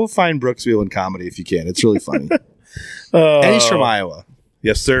 Listen, go find Brooks Wheelan comedy if you can. It's really funny. Oh. And he's from Iowa.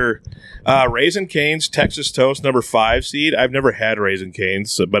 Yes, sir. Raisin Canes, Texas Toast, number 5 seed. I've never had Raisin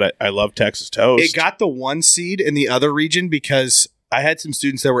Canes, but I love Texas Toast. It got the 1 seed in the other region because I had some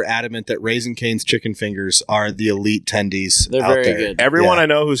students that were adamant that Raisin Cane's chicken fingers are the elite tendies They're out very there. good. Everyone Yeah. I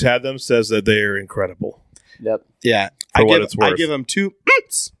know who's had them says that they are incredible. Yep. Yeah, For what give, it's worth. I give them 2.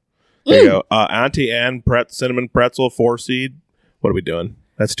 There you go. Auntie Anne Cinnamon Pretzel, 4 seed. What are we doing?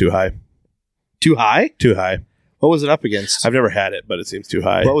 That's too high. Too high? Too high. What was it up against? I've never had it, but it seems too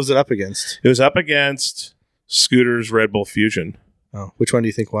high. What was it up against? It was up against Scooter's Red Bull Fusion. Oh, which one do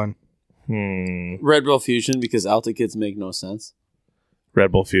you think won? Red Bull Fusion because Alta kids make no sense.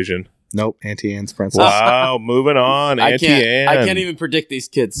 Red Bull Fusion. Nope, Auntie Anne's pretzels. Wow, moving on. Auntie Anne. I can't even predict these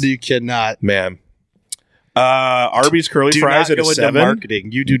kids. You cannot. Man. Arby's curly Do fries not at a go into 7.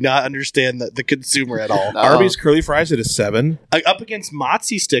 marketing. You do not understand the consumer at all. No. Arby's curly fries at a 7. Up against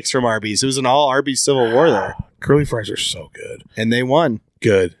Mozzie sticks from Arby's. It was an all Arby's Civil War there. Curly fries are so good. And they won.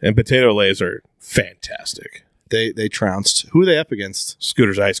 Good. And potato lays are fantastic. They trounced. Who are they up against?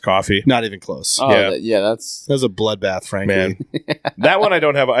 Scooter's iced coffee. Not even close. Oh, Yeah. that's That was a bloodbath, frankly. Man. That one I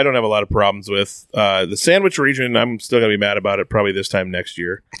don't have a lot of problems with. The sandwich region, I'm still gonna be mad about it probably this time next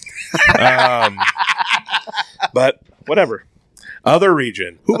year. But whatever. Other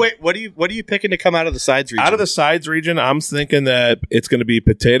region. What are you picking to come out of the sides region? Out of the sides region, I'm thinking that it's gonna be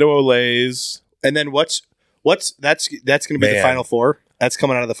potato olays. And then that's gonna be the Man. final 4? That's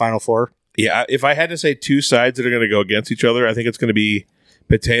coming out of the final 4? Yeah, if I had to say 2 sides that are gonna go against each other, I think it's gonna be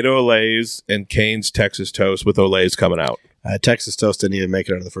potato Olays and Cane's Texas toast with Olays coming out. Texas toast didn't even make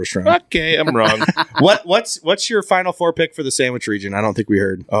it out of the first round. Okay, I'm wrong. What's your final four pick for the sandwich region? I don't think we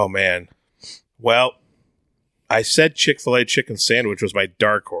heard. Oh, man. Well, I said Chick-fil-A chicken sandwich was my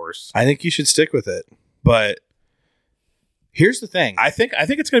dark horse, I think you should stick with it. but Here's the thing. I think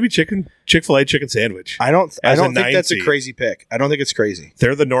it's going to be Chick-fil-A chicken sandwich. I don't As a think ninth that's a seed. crazy pick. I don't think it's crazy.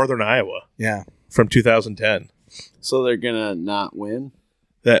 They're the Northern Iowa Yeah. from 2010. So they're gonna not win.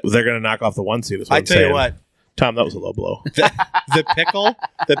 That they're going to knock off the 1 seed. Is what I I'm tell saying. you what, Tom, that was a low blow.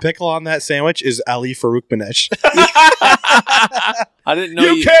 the pickle on that sandwich is Ali Faroukmanesh. I didn't know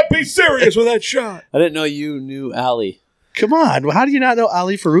you. can't be serious with that shot. I didn't know you knew Allie. Come on, how do you not know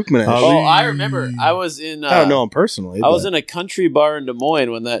Ali Faroukmanesh? Ali- Oh, I remember. I was in. I don't know him personally. I was but in a country bar in Des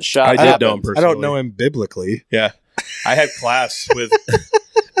Moines when that shot I did happened. know him personally. I don't know him biblically. Yeah, I had class with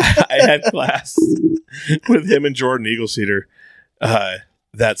him and Jordan Eagleseeder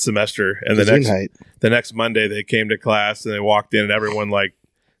that semester, and the next Monday they came to class and they walked in and everyone like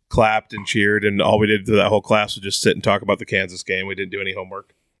clapped and cheered, and all we did to that whole class was just sit and talk about the Kansas game. We didn't do any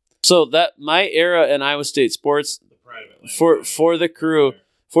homework. So that my era in Iowa State sports for the crew,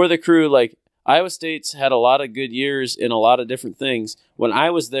 like Iowa State's had a lot of good years in a lot of different things. When I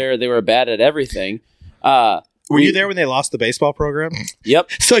was there, they were bad at everything. Were you there when they lost the baseball program?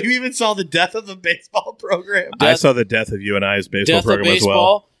 Yep. So you even saw the death of the baseball program? I saw the death of UNI's baseball Death of program as well.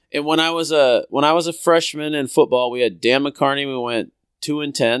 baseball. And when I was a freshman in football, we had Dan McCarney. We went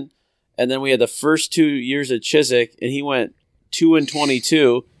 2-10, and then we had the first 2 years at Chiswick, and he went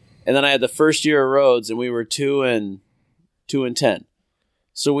 2-22. And then I had the first year of Rhodes, and we were 2-10.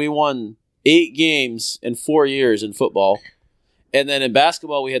 So we won 8 games in 4 years in football. And then in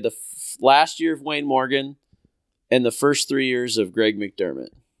basketball, we had the last year of Wayne Morgan and the first 3 years of Greg McDermott.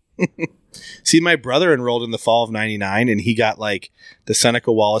 See, my brother enrolled in the fall of '99, and he got like the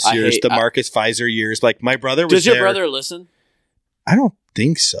Seneca Wallace years, the Marcus Pfizer years. Like my brother was. Does your there. brother listen? I don't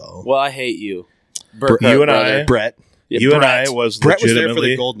think so. Well, I hate you. You and I- Brett. Yeah, You and Brett. I was Brett was there for the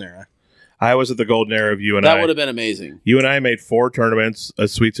legitimately. golden era. I was at the golden era of you and That I. would have been amazing. You and I made 4 tournaments, a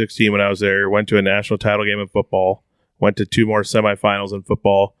Sweet 16 when I was there, went to a national title game in football, went to 2 more semifinals in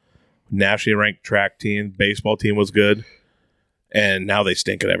football, nationally ranked track team, baseball team was good, and now they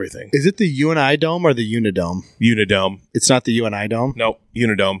stink at everything. Is it the UNI Dome or the Unidome? Unidome. It's not the UNI Dome. Nope,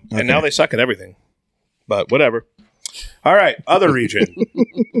 Unidome. Okay. And now they suck at everything. But whatever. All right, other region.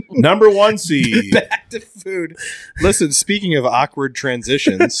 Number 1 seed. Back to food. Listen, speaking of awkward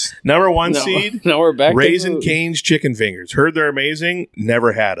transitions, Number 1 seed. Now we're back Raising to food. Cane's chicken fingers. Heard they're amazing.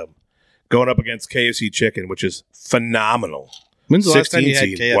 Never had them. Going up against KFC chicken, which is phenomenal. when's the last time you had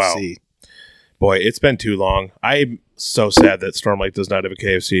 16 KFC? seed. Wow. Boy, it's been too long. I'm so sad that Storm Lake does not have a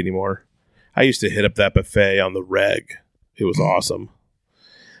KFC anymore. I used to hit up that buffet on the reg. It was awesome.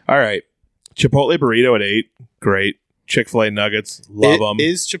 All right. Chipotle burrito at 8. Great. Chick-fil-A nuggets. Love them.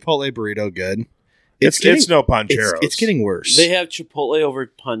 Is Chipotle burrito good? It's no Pancheros. It's getting worse. They have Chipotle over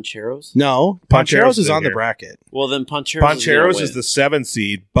Pancheros? no, Pancheros Pancheros is is on the here. bracket. Well, then Pancheros, Pancheros is the 7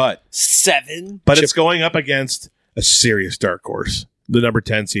 seed, but 7? it's going up against a serious dark horse. The number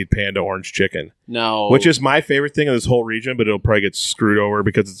 10 seed Panda Orange Chicken. No. Which is my favorite thing in this whole region, but it'll probably get screwed over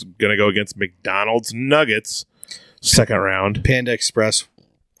because it's going to go against McDonald's Nuggets, second round. Panda Express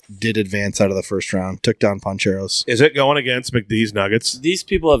did advance out of the first round. Took down Pancheros. Is it going against McD's Nuggets? These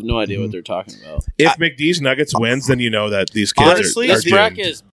people have no idea what they're talking about. If McD's Nuggets wins, then you know that these kids Honestly, are This doomed. bracket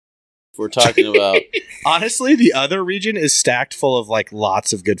is we're talking about. Honestly, the other region is stacked full of like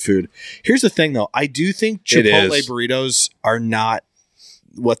lots of good food. Here's the thing, though. I do think It Chipotle is. burritos are not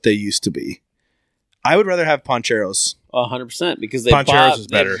what they used to be. I would rather have Pancheros. 100% because they Pancheros bob, is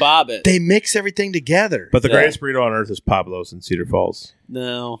better. They bob it. They mix everything together. But the Yeah. greatest burrito on earth is Pablo's in Cedar Falls.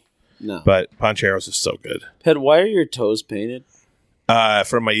 No. But Pancheros is so good. Ped, why are your toes painted?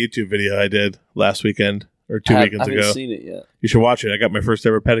 From my YouTube video I did last weekend or 2 I weekends haven't ago. seen it yet. You should watch it. I got my first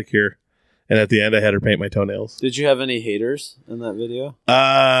ever pedicure, and at the end I had her paint my toenails. Did you have any haters in that video?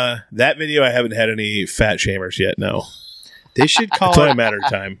 That video I haven't had any fat shamers yet. No, they should call it's only a it. matter of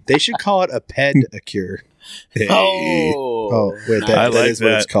time. They should call it a pedicure. Hey. Oh, wait, I that like is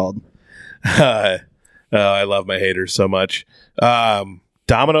what it's that. called. I love my haters so much.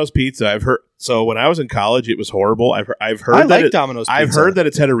 Domino's Pizza. I've heard. So when I was in college, it was horrible. I've heard I that like it- Domino's Pizza. I've heard that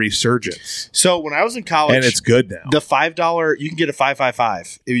it's had a resurgence, So when I was in college, and it's good now. the $5 you can get a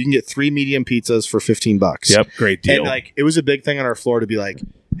 555. You can get 3 medium pizzas for $15. Yep, great deal. And like it was a big thing on our floor to be like,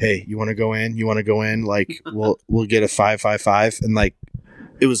 hey, you want to go in? You want to go in? Like we'll get a 555, and like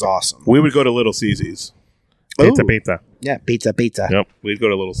it was awesome. we would go to Little Caesars. Ooh. Pizza. Yeah, pizza. Yep, we'd go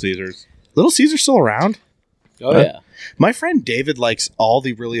to Little Caesars. Little Caesar's still around. Oh, yeah. My friend David likes all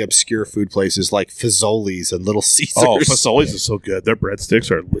the really obscure food places like Fazoli's and Little Caesars. Oh, Fazoli's is so good. Their breadsticks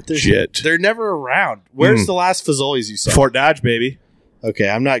are legit. They're never around. Where's the last Fazoli's you saw? Fort Dodge, baby. Okay,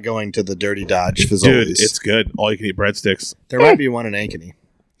 I'm not going to the Dirty Dodge Fazoli's. Dude, it's good. All you can eat breadsticks. There might be one in Ankeny.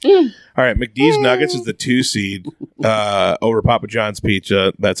 All right, McDee's Nuggets is the 2 seed over Papa John's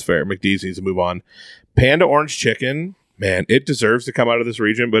Pizza. That's fair. McDee's needs to move on. Panda Orange Chicken, man, it deserves to come out of this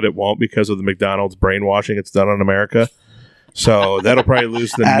region, but it won't because of the McDonald's brainwashing it's done on America. So that'll probably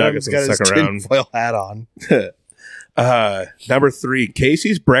lose the Nuggets in the second round. Foil hat on. Number 3,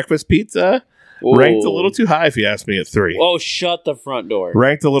 Casey's Breakfast Pizza. Whoa. Ranked a little too high if you ask me at 3. Oh, shut the front door.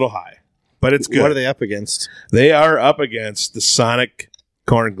 Ranked a little high, but it's good. What are they up against? They are up against the Sonic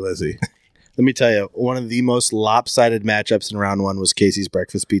Corn Glizzy. Let me tell you, one of the most lopsided matchups in round 1 was Casey's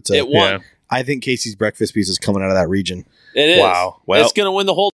Breakfast Pizza. It won. Yeah. I think Casey's Breakfast Pizza is coming out of that region. It is. Wow. Well, it's going to win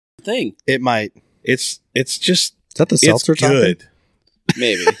the whole thing. It might. it's just Is that the it's seltzer good. talking?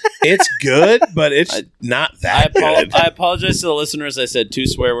 Maybe. It's good, but it's not that good. I apologize to the listeners. I said 2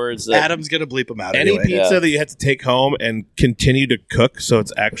 swear words. That Adam's going to bleep them out Any anyway. pizza Yeah. that you have to take home and continue to cook so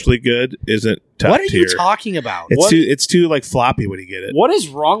it's actually good isn't top What are tier. you talking about? It's too like floppy when you get it. What is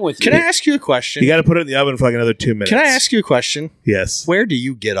wrong with Can you? I ask you a question? You got to put it in the oven for like another 2 minutes. Can I ask you a question? Yes. Where do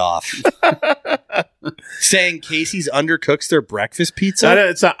you get off? Saying Casey's undercooks their breakfast pizza? I know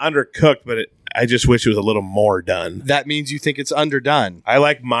it's not undercooked, but I just wish it was a little more done. That means you think it's underdone. I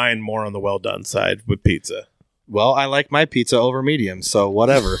like mine more on the well done side with pizza. Well, I like my pizza over medium, so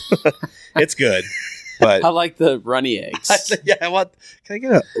whatever. It's good, but I like the runny eggs. Yeah, I want. Can I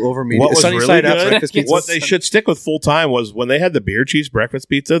get an over medium? what was Sunny really side up good, breakfast pizza? what they should stick with full time was when they had the beer cheese breakfast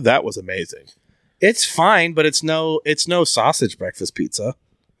pizza. That was amazing. It's fine, but it's no sausage breakfast pizza.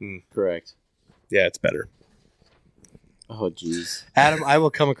 Correct. Yeah, it's better. Oh, jeez. Adam, I will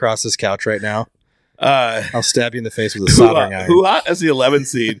come across this couch right now. Uh, I'll stab you in the face with a soldering iron. Who Hot as the 11th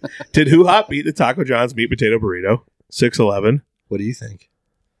seed. Did Who Hot beat the Taco John's meat potato burrito? 6-11. What do you think?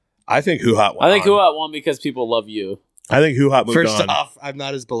 I think Who Hot won. I think Who Hot won because people love you. I think Who Hot moved First on. off, I'm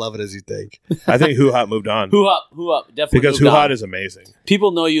not as beloved as you think. I think Who Hot moved on. Who Hot definitely Because moved Who on. Hot is amazing.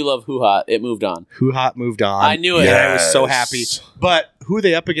 People know you love Who Hot. It moved on. Who Hot moved on. I knew it. And I was so Yes. happy. But who are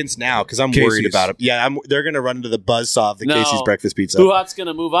they up against now? Because I'm Casey's. worried about it. Yeah, they're going to run into the buzzsaw of the No. Casey's breakfast pizza. Who Hot's going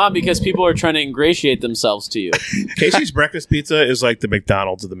to move on because people are trying to ingratiate themselves to you. Casey's breakfast pizza is like the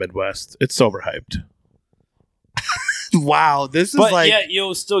McDonald's of the Midwest. It's overhyped. Wow, this is But like yet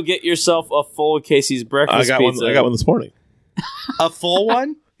you'll still get yourself a full Casey's breakfast I got pizza. one. I got one this morning. a full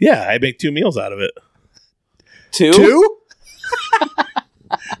one? Yeah, I make 2 meals out of it. Two?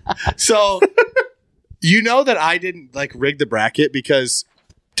 So, you know that I didn't like rig the bracket because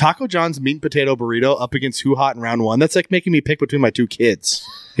Taco John's meat and potato burrito up against Who Hot in round 1. That's like making me pick between my 2 kids.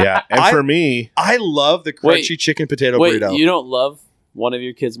 Yeah, and for me, I love the Wait. crunchy chicken potato Wait, burrito. you don't love one of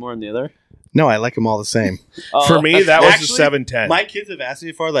your kids more than the other? No, I like them all the same. Oh, for me, that was Actually, a 7-10. My kids have asked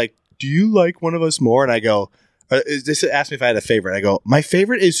me before, like, do you like one of us more? And I go, this asked me if I had a favorite. I go, my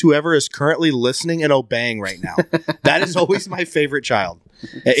favorite is whoever is currently listening and obeying right now. That is always my favorite child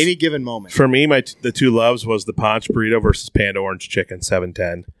at any given moment. For me, the 2 loves was the Ponch burrito versus Panda Orange Chicken,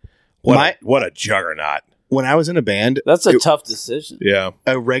 7-10. What a juggernaut. When I was in a band, That's a tough decision. Yeah.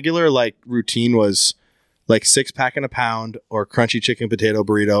 a regular like routine was like 6-pack and a pound or crunchy chicken potato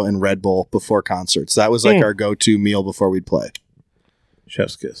burrito and Red Bull before concerts. That was like our go-to meal before we'd play.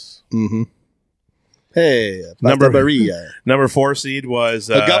 Chef's kiss. Mm-hmm. Hey, Number- pasta Maria. Number 4 seed was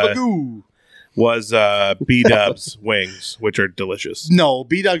A gabagoo. B-Dubs wings, which are delicious. No,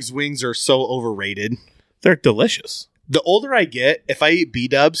 B-Dubs wings are so overrated. They're delicious. The older I get, if I eat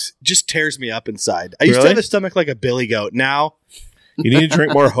B-Dubs, just tears me up inside. I used to Really? have a stomach like a billy goat. Now, You need to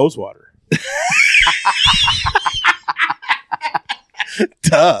drink more hose water.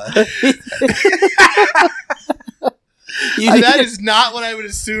 duh. You need That to- is not what I would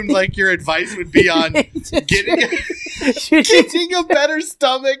assume like your advice would be on getting a better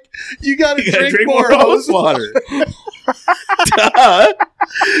stomach. You got to drink more hose water. Duh.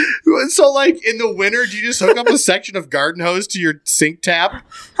 So, like in the winter, do you just hook up a section of garden hose to your sink tap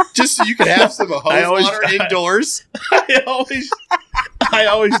just so you can have some hose water indoors? I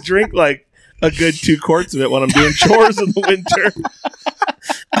always drink like a good 2 quarts of it when I'm doing chores in the winter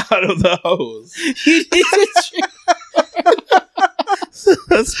out of the hose. You need to drink-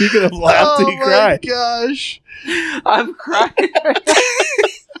 Speaking of laughter, you cry. Gosh! I'm crying.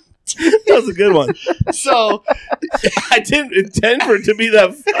 That was a good one. So I didn't intend for it to be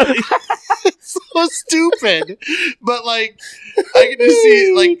that funny. so stupid. But like, I can just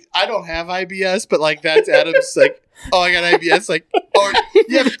see like I don't have IBS, but like that's Adam's like, oh, I got IBS. Like, or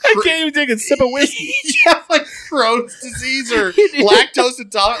you have I can't even take a sip of whiskey. you have like Crohn's disease or lactose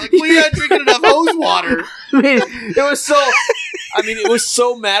intolerant. Like, well, you're not drinking enough hose water. I mean, it was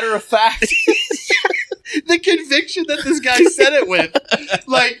so matter of fact. The conviction that this guy said it with,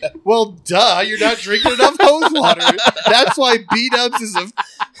 like, well, duh, you're not drinking enough hose water. That's why B-dubs is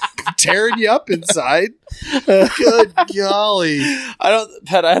tearing you up inside. Good golly. I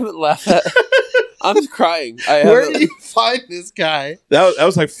haven't laughed at. I'm crying. Where do you find this guy? That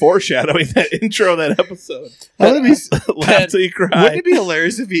was like foreshadowing that intro of that episode. Laugh till you cry. Wouldn't it be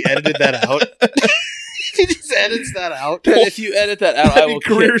hilarious if he edited that out? He just edits that out. Pat, if you edit that out, I will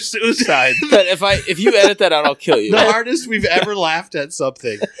career suicide. Pat, if you edit that out, I'll kill you. The hardest we've ever laughed at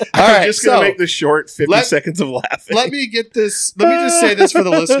something. All I'm right, just gonna make this short 50 seconds of laughing. Let me just say this for the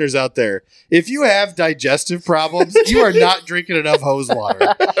listeners out there. If you have digestive problems, you are not drinking enough hose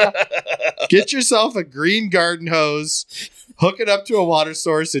water. Get yourself a green garden hose, hook it up to a water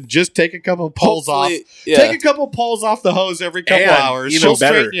source, and just take a couple pulls off. Yeah. Take a couple pulls off the hose every couple hours. Even She'll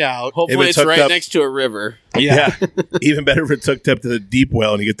better. straighten you out. Hopefully, If it's right up- next to a river. Yeah. Even better if it's hooked up to the deep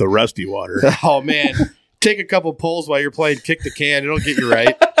well and you get the rusty water. Oh man, take a couple pulls while you're playing kick the can. It'll get you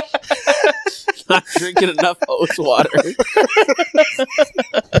right. Not drinking enough hose water.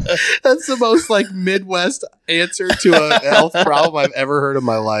 That's the most like Midwest answer to a health problem I've ever heard in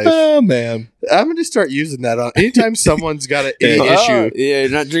my life. Oh man. I'm going to start using that on anytime someone's got an issue. Yeah, you're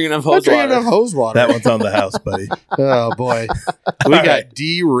not drinking enough Not hose drinking water. enough hose water. That one's on the house, buddy. Oh boy, we All got right.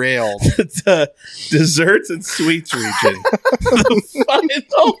 derailed. It's desserts and sweets region.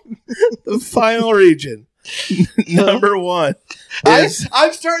 the final region. Number one. I'm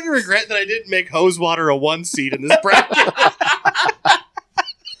starting to regret that I didn't make hose water a 1 seed in this bracket.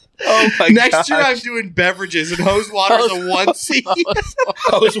 Oh my Next year, I'm doing beverages, and hose water is a 1 seed.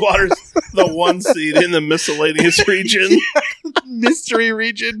 Hose water's the 1 seed in the miscellaneous region. Mystery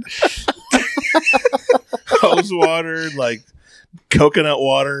region. Hose water, like coconut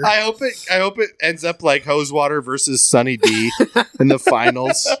water. I hope it ends up like hose water versus Sunny D in the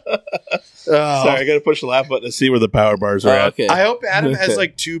finals. Oh. Sorry, I got to push the laugh button to see where the power bars are at. Okay. I hope Adam has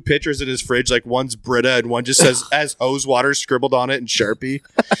like 2 pitchers in his fridge. Like one's Brita and one just says has hose water scribbled on it in Sharpie.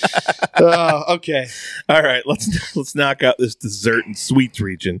 Okay. All right, let's knock out this dessert and sweets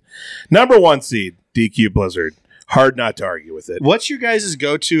region. Number 1 seed, DQ Blizzard. Hard not to argue with it. What's your guys'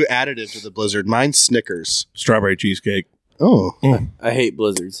 go-to additive to the Blizzard? Mine's Snickers. Strawberry cheesecake. Oh. I hate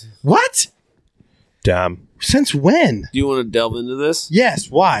blizzards. What? Dumb. Since when? Do you want to delve into this? Yes.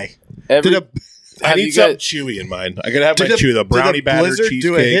 Why? Every, Did a I Have need you something guys- chewy in mine. I gotta have my did chew. The brownie did batter Blizzard cheesecake.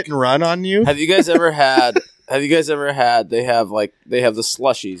 do a hit and run on you? have you guys ever had? They have the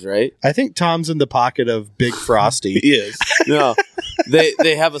slushies, right? I think Tom's in the pocket of Big Frosty. He is No,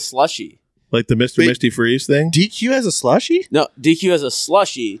 they have a slushie. like the Mr. Wait. Misty Freeze thing. DQ has a slushie? No, DQ has a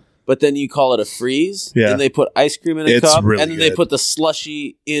slushie, but then you call it a freeze. Yeah. And they put ice cream in a It's cup, really and then they good. put the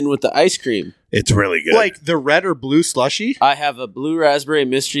slushie in with the ice cream. It's really good. Like the red or blue slushie? I have a blue raspberry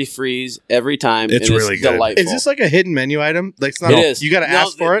mystery freeze every time. It's and really good. delightful. Is this like a hidden menu item? Like it's not It is. You got to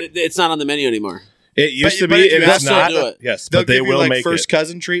ask for it. It's not on the menu anymore. it used to but be. if you If it's ask, they'll not, do it. yes, They'll but they give you will like make first it.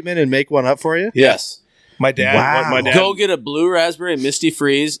 cousin treatment and make one up for you. Yes. My dad. Wow. My dad. Go get a blue raspberry misty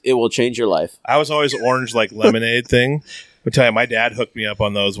freeze. It will change your life. I was always orange like lemonade thing. I'll tell you, my dad hooked me up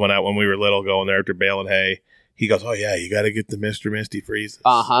on those when we were little, going there after baling hay. He goes, "Oh yeah, you got to get the Mr. Misty Freeze."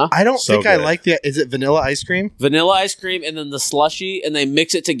 Uh-huh. I don't So think I good. like the. Is it vanilla ice cream? Vanilla ice cream and then the slushy, and they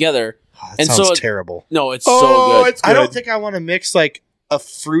mix it together. Oh, that And sounds so terrible. No, it's Oh, so good. it's I don't good. think I want to mix like a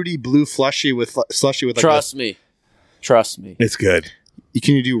fruity blue slushy with like Trust me. Trust me. It's good.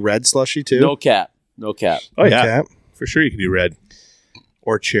 Can you do red slushy too? No cap. No cap. Oh yeah, Okay. for sure you can do red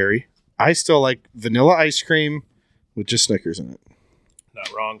or cherry. I still like vanilla ice cream with just Snickers in it.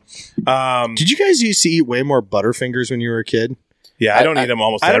 Not wrong. Did you guys used to eat way more Butterfingers when you were a kid? Yeah, I don't eat them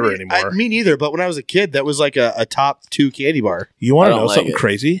almost ever don't eat- anymore. me neither. But when I was a kid, that was like a top 2 candy bar. You want I to don't know like something it.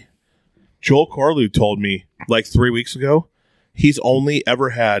 crazy? Joel Corlew told me like 3 weeks ago, he's only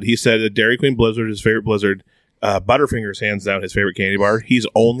ever had, he said a Dairy Queen Blizzard, his favorite Blizzard, Butterfingers hands down his favorite candy bar. He's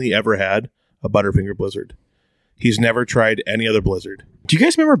only ever had a Butterfinger Blizzard. He's never tried any other Blizzard. Do you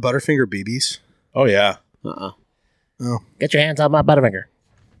guys remember Butterfinger BBs? Oh yeah. Uh-uh. Get your hands on my Butterfinger.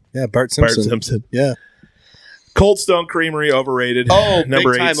 Yeah, Bart Bart Simpson. Simpson. Yeah. Cold Stone Creamery overrated. Oh,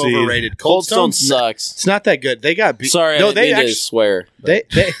 number big time 8 seed. overrated. Cold Stone sucks. It's not that good. They got beat. Sorry, no, I didn't mean to swear. they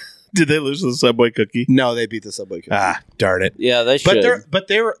Did they lose to the Subway cookie? no, they beat the Subway cookie. Darn it. Yeah, they should. But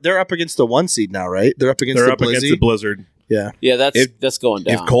they're up against the 1 seed now, right? They're up against They're the up against Blizzy. the Blizzard. Yeah. Yeah, that's going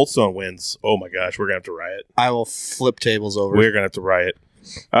down. If Cold Stone wins, oh my gosh, we're gonna have to riot. I will flip tables over. We're gonna have to riot.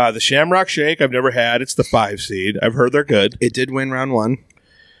 The Shamrock Shake, I've never had. It's the 5 seed. I've heard they're good. It did win round 1.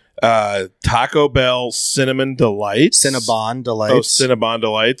 Taco Bell Cinnamon Delights. Cinnabon Delights. Oh, Cinnabon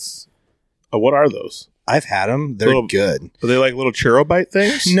Delights. What are those? I've had them. They're Little- good. Are they like little churro bite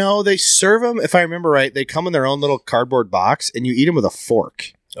things? No, they serve them. If I remember right, they come in their own little cardboard box, and you eat them with a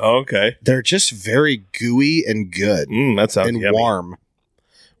fork. Oh, okay. They're just very gooey and good That sounds and yummy. warm.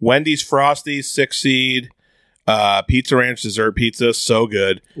 Wendy's Frosties 6 seed. Pizza Ranch dessert pizza, so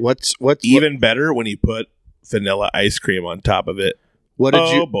good. What's Even better when you put vanilla ice cream on top of it. what did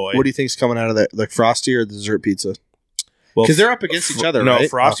Oh, you boy. What do you think's coming out of that? The Frosty or the dessert pizza? Well, Because they're up against each other, no, right?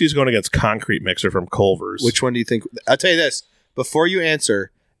 Frosty's going against Concrete Mixer from Culver's. Which one do you think? I'll tell you this before you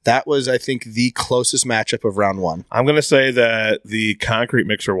answer. That was, I think, the closest matchup of round 1. I'm going to say that the Concrete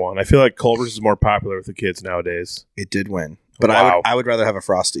Mixer one. I feel like Culver's is more popular with the kids nowadays. It did win, but Wow. I would rather have a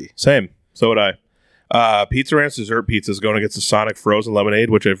Frosty. Same. So would I. Pizza Ranch dessert pizza is going against the Sonic Frozen Lemonade,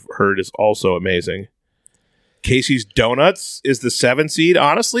 which I've heard is also amazing. Casey's Donuts is the 7 seed.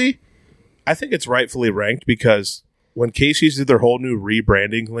 Honestly, I think it's rightfully ranked because when Casey's did their whole new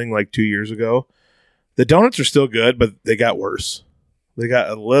rebranding thing like 2 years ago, the donuts are still good, but they got worse. They got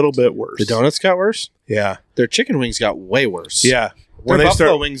a little bit worse. The donuts got worse. Yeah. Their chicken wings got way worse. Yeah. Their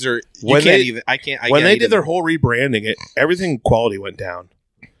buffalo wings are. when they- I can't. when they did their whole rebranding, everything quality went down.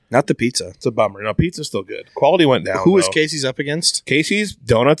 not the pizza. It's a bummer. No, pizza's still good. Quality went down. Who was though. Casey's up against? Casey's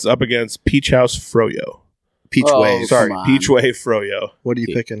Donuts up against Peach House Froyo. Peach Oh, Wave. Sorry, come on. Peach Wave Froyo. What are you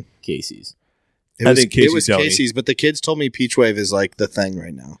Okay. picking? Casey's. I think Casey's it was Donut. Casey's, but the kids told me Peach Wave is like the thing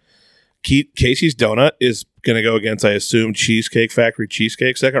right now. Casey's Donut is going to go against, I assume, Cheesecake Factory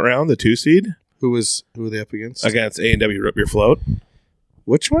Cheesecake second round, the 2 seed, Who are they up against? against A&W Root Beer Float.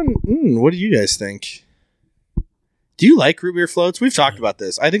 Which one? What do you guys think? Do you like root beer floats? We've talked about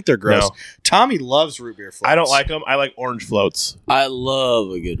this. I think they're gross. No. Tommy loves root beer floats. I don't like them. I like orange floats. I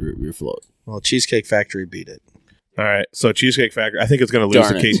love a good root beer float. Well, Cheesecake Factory beat it. All right. So Cheesecake Factory, I think it's going to lose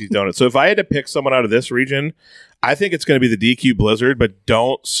Darn to it. Casey's Donut. So if I had to pick someone out of this region, I think it's going to be the DQ Blizzard, but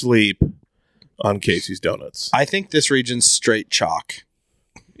don't sleep on Casey's Donuts. I think this region's straight chalk.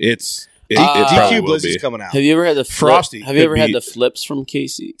 It's DQ will Blizzard's be. coming out. Have you ever had the Frosty Have you could ever had beat- the flips from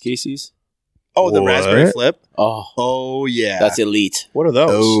Casey's? Oh, the What? raspberry flip. Oh, Oh yeah, that's elite. What are those?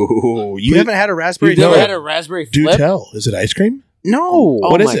 Oh, you Please- haven't had a raspberry You've never flip? had a raspberry Do flip? tell. Is it ice cream? No. Oh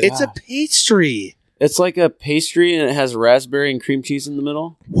What is my it? It's a God. pastry. It's like a pastry and it has raspberry and cream cheese in the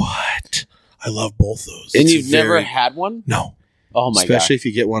middle. What? I love both those. And It's you've never very- had one? No. Oh my Especially if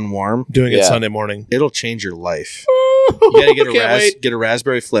you get one warm, Doing it Yeah. Sunday morning. it'll change your life. You gotta get Can't wait. get a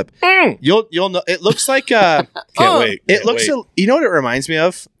raspberry flip. Mm. You'll know. It looks like Can't wait. It Can't looks. wait. You know what it reminds me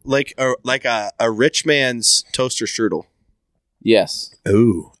of? Like a rich man's toaster strudel. Yes.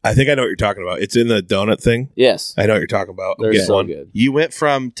 Ooh, I think I know what you're talking about. It's in the donut thing. Yes. I know what you're talking about. I'm They're getting so one. good. You went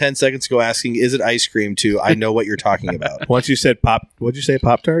from 10 seconds ago asking, "Is it ice cream?" to "I know what you're talking about." Once you said pop, what'd you say?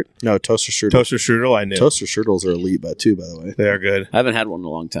 Pop tart, No, toaster strudel. toaster strudel. I knew Toaster strudels are elite, but too, by the way. they are good. I haven't had one in a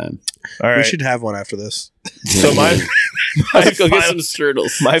long time. All We right. should have one after this. So my Let's go get final, some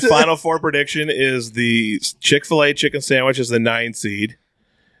strudels. my final 4 prediction is the Chick-fil-A chicken sandwich is the 9 seed,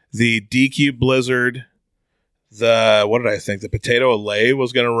 the DQ Blizzard. The what did I think? The potato Olay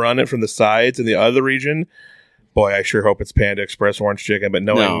was going to run it from the sides in the other region. Boy, I sure hope it's Panda Express orange chicken. But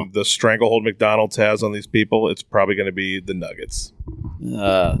knowing No. the stranglehold McDonald's has on these people, it's probably going to be the nuggets.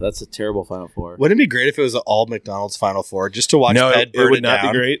 That's a terrible Final Four. Wouldn't it be great if it was all McDonald's Final Four just to watch No, Ed it burn would it not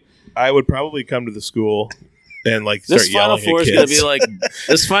down? be great. I would probably come to the school and like start This Final yelling Four at is going to kids. be like.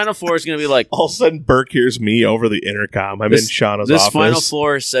 This Final Four is going to be like. All of a sudden, Burke hears me over the intercom. I'm in Shauna's This office. Final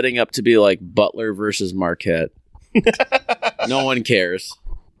Four is setting up to be like Butler versus Marquette. No one cares.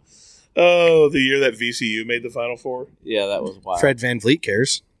 Oh, the year that VCU made the Final Four. Yeah, that was wild. Fred Van Vliet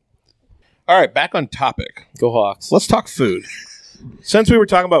cares. All right, back on topic. Go Hawks. Let's talk food. Since we were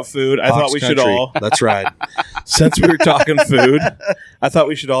talking about food, I thought Hawks we should country. all. Let's ride. Since we were talking food, I thought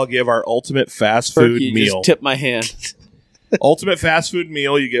we should all give our ultimate fast food Berkey, meal. just tip my hand. Ultimate fast food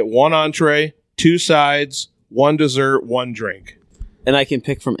meal. You get 1 entree, 2 sides, 1 dessert, 1 drink. And I can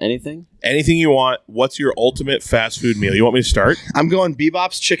pick from anything? Anything you want. What's your ultimate fast food meal? You want me to start? I'm going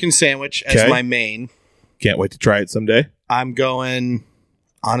Bebop's chicken sandwich as Okay. my main. Can't wait to try it someday. I'm going.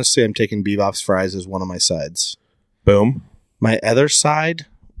 Honestly, I'm taking Bebop's fries as one of my sides. Boom. My other side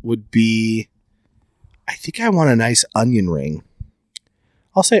would be. I think I want a nice onion ring.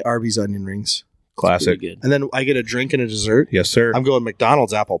 I'll say Arby's onion rings, Classic. Pretty good. and then I get a drink and a dessert. Yes, sir. I'm going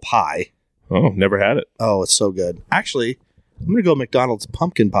McDonald's apple pie. Oh, never had it. Oh, it's so good. Actually, I'm going to go McDonald's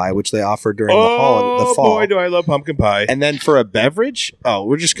pumpkin pie, which they offer during the fall. Boy, do I love pumpkin pie. And then for a beverage,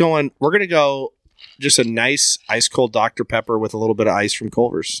 we're going to go just a nice ice cold Dr. Pepper with a little bit of ice from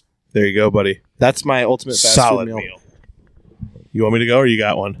Culver's. There you go, buddy. That's my ultimate fast Solid food meal. You want me to go or you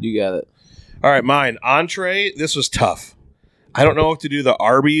got one? You got it. All right, mine. Entree, this was tough. I don't know what to do. The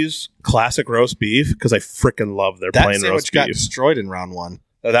Arby's classic roast beef, because I freaking love their That plain sandwich roast got beef. destroyed in round one.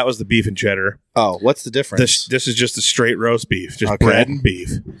 That was the beef and cheddar. Oh, what's the difference? This is just a straight roast beef, just Okay. bread and beef.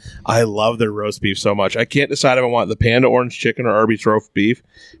 I love their roast beef so much. I can't decide if I want the Panda Orange Chicken or Arby's roast beef.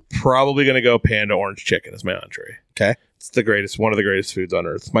 Probably going to go Panda Orange Chicken as my entree. Okay. It's one of the greatest foods on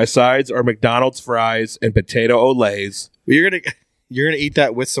earth. My sides are McDonald's fries and potato olays. Well, you're gonna eat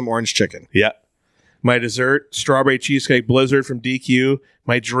that with some orange chicken. Yeah. My dessert, strawberry cheesecake blizzard from DQ.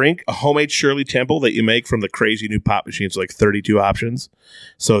 My drink, a homemade Shirley Temple that you make from the crazy new pop machines, like 32 options.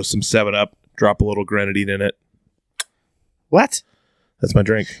 So some 7-Up, drop a little grenadine in it. What? That's my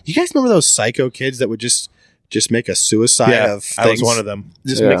drink. You guys remember those psycho kids that would just make a suicide of things? I was one of them.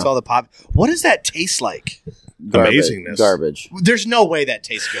 Just Yeah. mix all the pop. What does that taste like? Amazingness. Garbage. There's no way that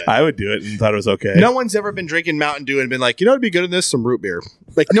tastes good. I would do it and thought it was okay. No one's ever been drinking Mountain Dew and been like, it'd be good in this, some root beer.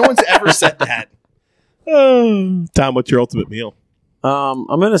 Like, no one's ever said that. Tom, what's your ultimate meal? I'm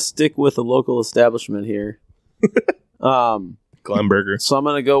gonna stick with a local establishment here. Glenburger. So I'm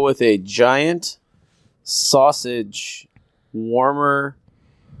gonna go with a giant sausage warmer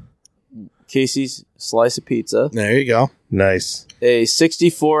Casey's slice of pizza, There you go. Nice. a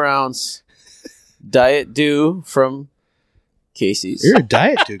 64-ounce Diet Dew from Casey's. You're a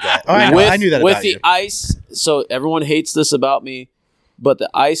Diet Dew guy. Oh, I knew that with about the you. ice. So everyone hates this about me, but the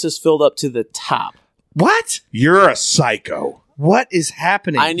ice is filled up to the top. What? You're a psycho. What is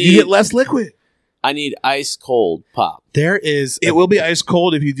happening? I You need get less liquid. I need ice cold pop. There is. It will be ice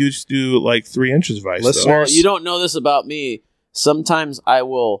cold if you just do like 3 inches of ice. Listen- though. Well, you don't know this about me. Sometimes I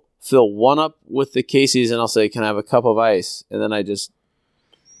will fill one up with the Casey's and I'll say, "Can I have a cup of ice?" And then I just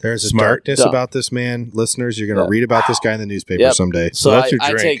There's a Smart. darkness Dumb. about this man. Listeners, you're going to Yeah. read about this guy in the newspaper Yep. someday. so that's I, your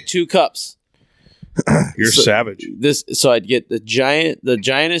I drink. take 2 cups. You're So- savage. So I'd get the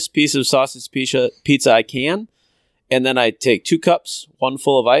giantest piece of sausage pizza I can, and then I take 2 cups, one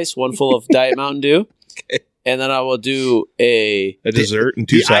full of ice, one full of Diet Mountain Dew, and then I will do A dessert and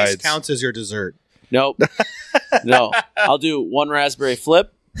 2 The sides. ice counts as your dessert. no. I'll do 1 raspberry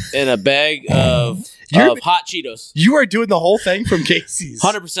flip and a bag of hot Cheetos. You are doing the whole thing from Casey's.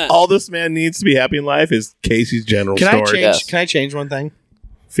 100%. All this man needs to be happy in life is Casey's General Can Store. I change? Yes. Can I change one thing?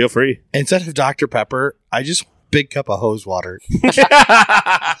 Feel free. Instead of Dr. Pepper, I just big cup of hose water.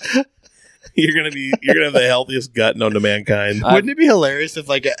 You're gonna have the healthiest gut known to mankind. I've- Wouldn't it be hilarious if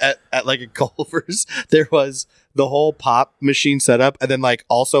like at like a Culver's there was the whole pop machine set up and then like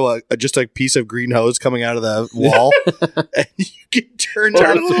also just a piece of green hose coming out of the wall and you could turn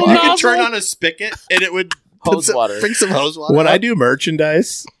on a spigot and it would Hose water. bring some hose water. When out. I do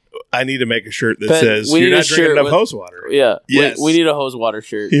merchandise, I need to make a shirt that Ben, says we you're need not a drinking shirt enough with- hose water. Yeah. Yes. We need a hose water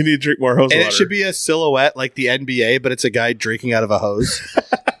shirt. You need to drink more hose and water. it should be a silhouette like the NBA, but it's a guy drinking out of a hose.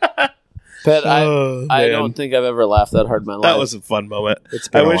 Pat, I Man. don't think I've ever laughed that hard in my life. That was a fun moment. It's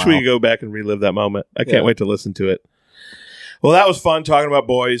I been a wish we while. could go back and relive that moment. I can't Yeah. wait to listen to it. Well, that was fun talking about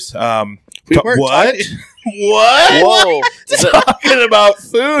boys. We weren't what? talking- What? Whoa. Is that, Talking about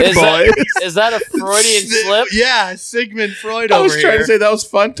food, is, boys. is that a Freudian slip? Yeah, Sigmund Freud I over was trying here. to say that was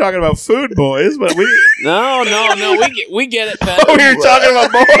fun talking about food, boys, but we No. We get it, Pat. we were talking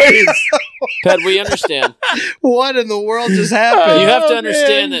about boys. Pat, we understand. What in the world just happened? You have to Oh,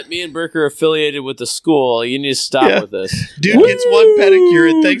 understand man. that me and Burke are affiliated with the school. You need to stop Yeah. with this. Dude gets one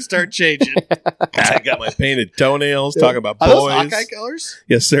pedicure and things start changing. I got my painted toenails. Talking about Are those boys. Hawkeye colors?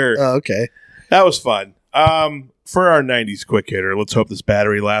 Yes, sir. Oh, okay. That was fun. For our 90s quick hitter, let's hope this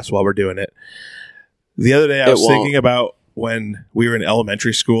battery lasts while we're doing it. The other day, I It was won't. thinking about when we were in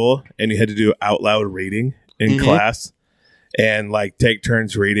elementary school and you had to do out loud reading in Mhm. class and like take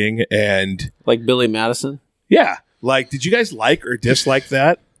turns reading. And Like Billy Madison. yeah, like, did you guys like or dislike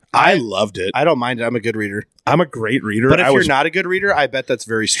that? I loved it. I don't mind it. I'm a good reader. I'm a great reader. But if I you're was not a good reader, I bet that's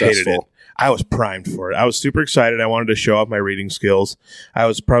very hated it. stressful. I was primed for it. I was super excited. I wanted to show off my reading skills. I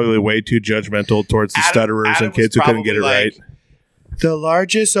was probably way too judgmental towards the stutterers Adam and kids was who couldn't get it probably right. like, The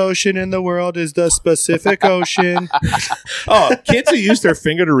largest ocean in the world is the Pacific Ocean. Oh, kids who use their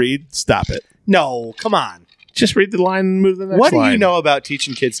finger to read, stop it. No, come on. Just read the line and move to the next What do line. you know about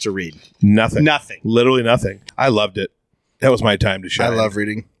teaching kids to read? Nothing. Nothing. Literally nothing. I loved it. That was my time to shine. I love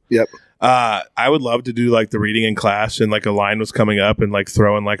reading. Yep. I would love to do like the reading in class and like a line was coming up and like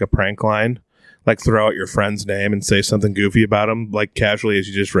throw in like a prank line. Like throw out your friend's name and say something goofy about him, like casually as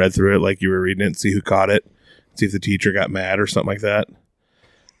you just read through it, like you were reading it and see who caught it. see if the teacher got mad or something like that.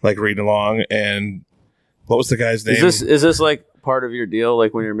 Like reading along, and what was the guy's name? Is this like part of your deal?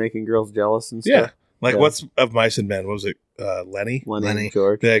 Like when you're making girls jealous and stuff? Yeah. Like, Yeah. what's of Mice and Men? What was it? Lenny? Lenny.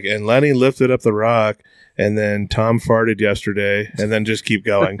 George. Like, and Lenny lifted up the rock, and then Tom farted yesterday, and then just keep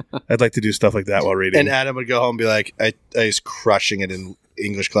going. I'd like to do stuff like that while reading. And Adam would go home and be like, I was crushing it in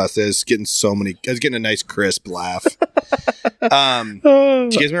English class. I was getting a nice crisp laugh. Do you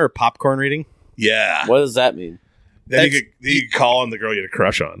guys remember popcorn reading? Yeah. What does that mean? Then you could call on the girl you had a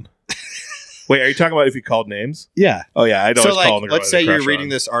crush on. Wait, are you talking about if you called names? Yeah. Oh, yeah. I'd always call on the girl let's I had say a you're crush reading on.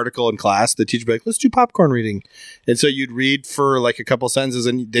 this article in class. The teacher would be like, let's do popcorn reading. And so you'd read for like a couple sentences,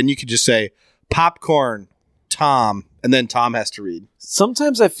 and then you could just say, popcorn, Tom, and then Tom has to read.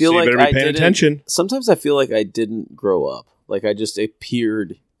 Sometimes I feel So you like better be paying attention. Sometimes I feel like I didn't grow up. Like I just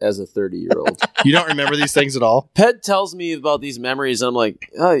appeared as a 30-year-old. You don't remember these things at all? Ped tells me about these memories. And I'm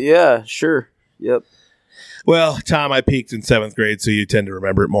like, oh yeah, sure, yep. Well, Tom, I peaked in 7th grade, so you tend to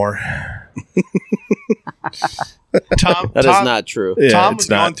remember it more. Tom That is not true. Yeah, Tom it's was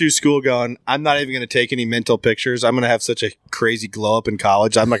not. going through school going, I'm not even going to take any mental pictures. I'm going to have such a crazy glow up in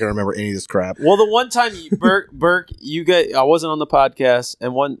college. I'm not going to remember any of this crap. Well, the one time Burke, I wasn't on the podcast,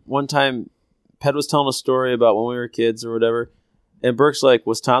 and one time Ped was telling a story about when we were kids or whatever, and Burke's like,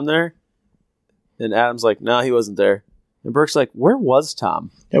 "Was Tom there?" And Adam's like, "No, he wasn't there." And Burke's like, "Where was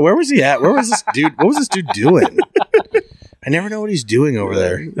Tom?" Yeah, where was he at? Where was this dude? What was this dude doing? I never know what he's doing over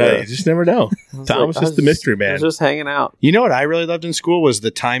there. You just never know. Tom was just the mystery I man. was just hanging out. You know what I really loved in school was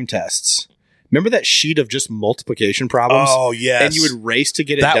the time tests. Remember that sheet of just multiplication problems? Oh, yes. And you would race to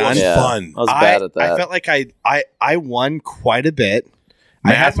get it That done. was Yeah, fun. I was bad at that. I felt like I won quite a bit. I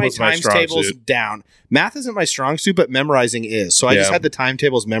Math had my was my times strong tables suit. down. Math isn't my strong suit, but memorizing is. So I just Yeah. had the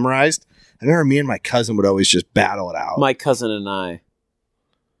timetables memorized. I remember me and my cousin would always just battle it out. My cousin and I.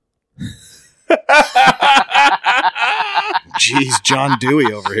 Jeez, John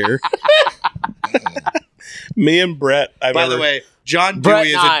Dewey over here. Me and Brett. By the way, John Brett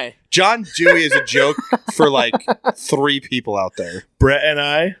Dewey and I. John Dewey is a joke for like 3 people out there. Brett and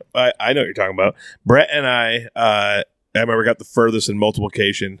I know what you're talking about. Brett and I remember got the furthest in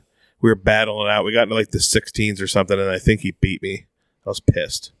multiplication. We were battling out. We got into like the 16s or something, and I think he beat me. I was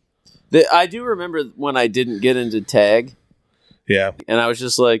pissed. I do remember when I didn't get into tag, Yeah. and I was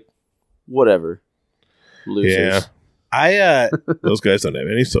just like, whatever. Losers. Yeah. Those guys don't have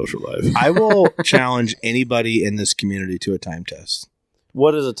any social life. I will challenge anybody in this community to a time test.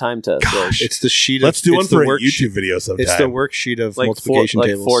 What is a time test? Gosh. It's the sheet. Let's do one it's the for a worksheet- YouTube video sometime. It's the worksheet of like multiplication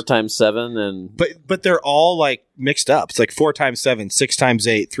tables. 4 times 7 and But they're all like mixed up. It's like 4 times 7, 6 times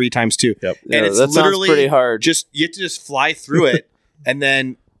 8, 3 times 2. Yep. And Yeah, it's that sounds literally pretty hard. Just you have to just fly through it, and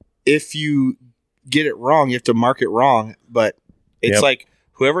then if you get it wrong, you have to mark it wrong. But it's Yep. like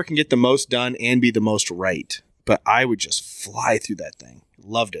whoever can get the most done and be the most right. But I would just fly through that thing.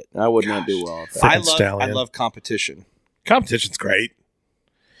 Loved it. I would not do well at that. Freaking I stallion. love competition. Competition's great.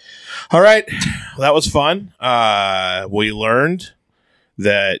 All right. Well, that was fun. We learned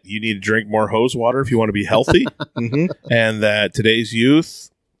that you need to drink more hose water if you want to be healthy, Mhm. and that today's youth,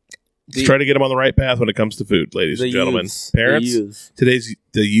 let's try to get them on the right path when it comes to food, ladies and gentlemen. Parents, the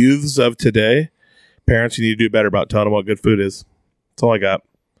youths of today, parents, you need to do better about telling them what good food is. That's all I got.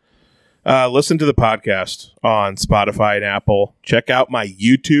 Listen to the podcast on Spotify and Apple. Check out my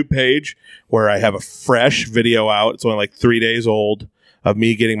YouTube page where I have a fresh video out. It's only like 3 days old of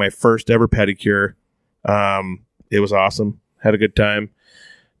me getting my first ever pedicure. It was awesome. Had a good time.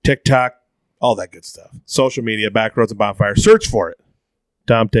 TikTok, all that good stuff. Social media, Backroads and Bonfire. Search for it.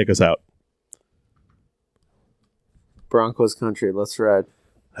 Tom, take us out. Broncos country. Let's ride.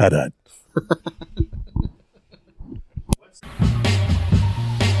 Hud.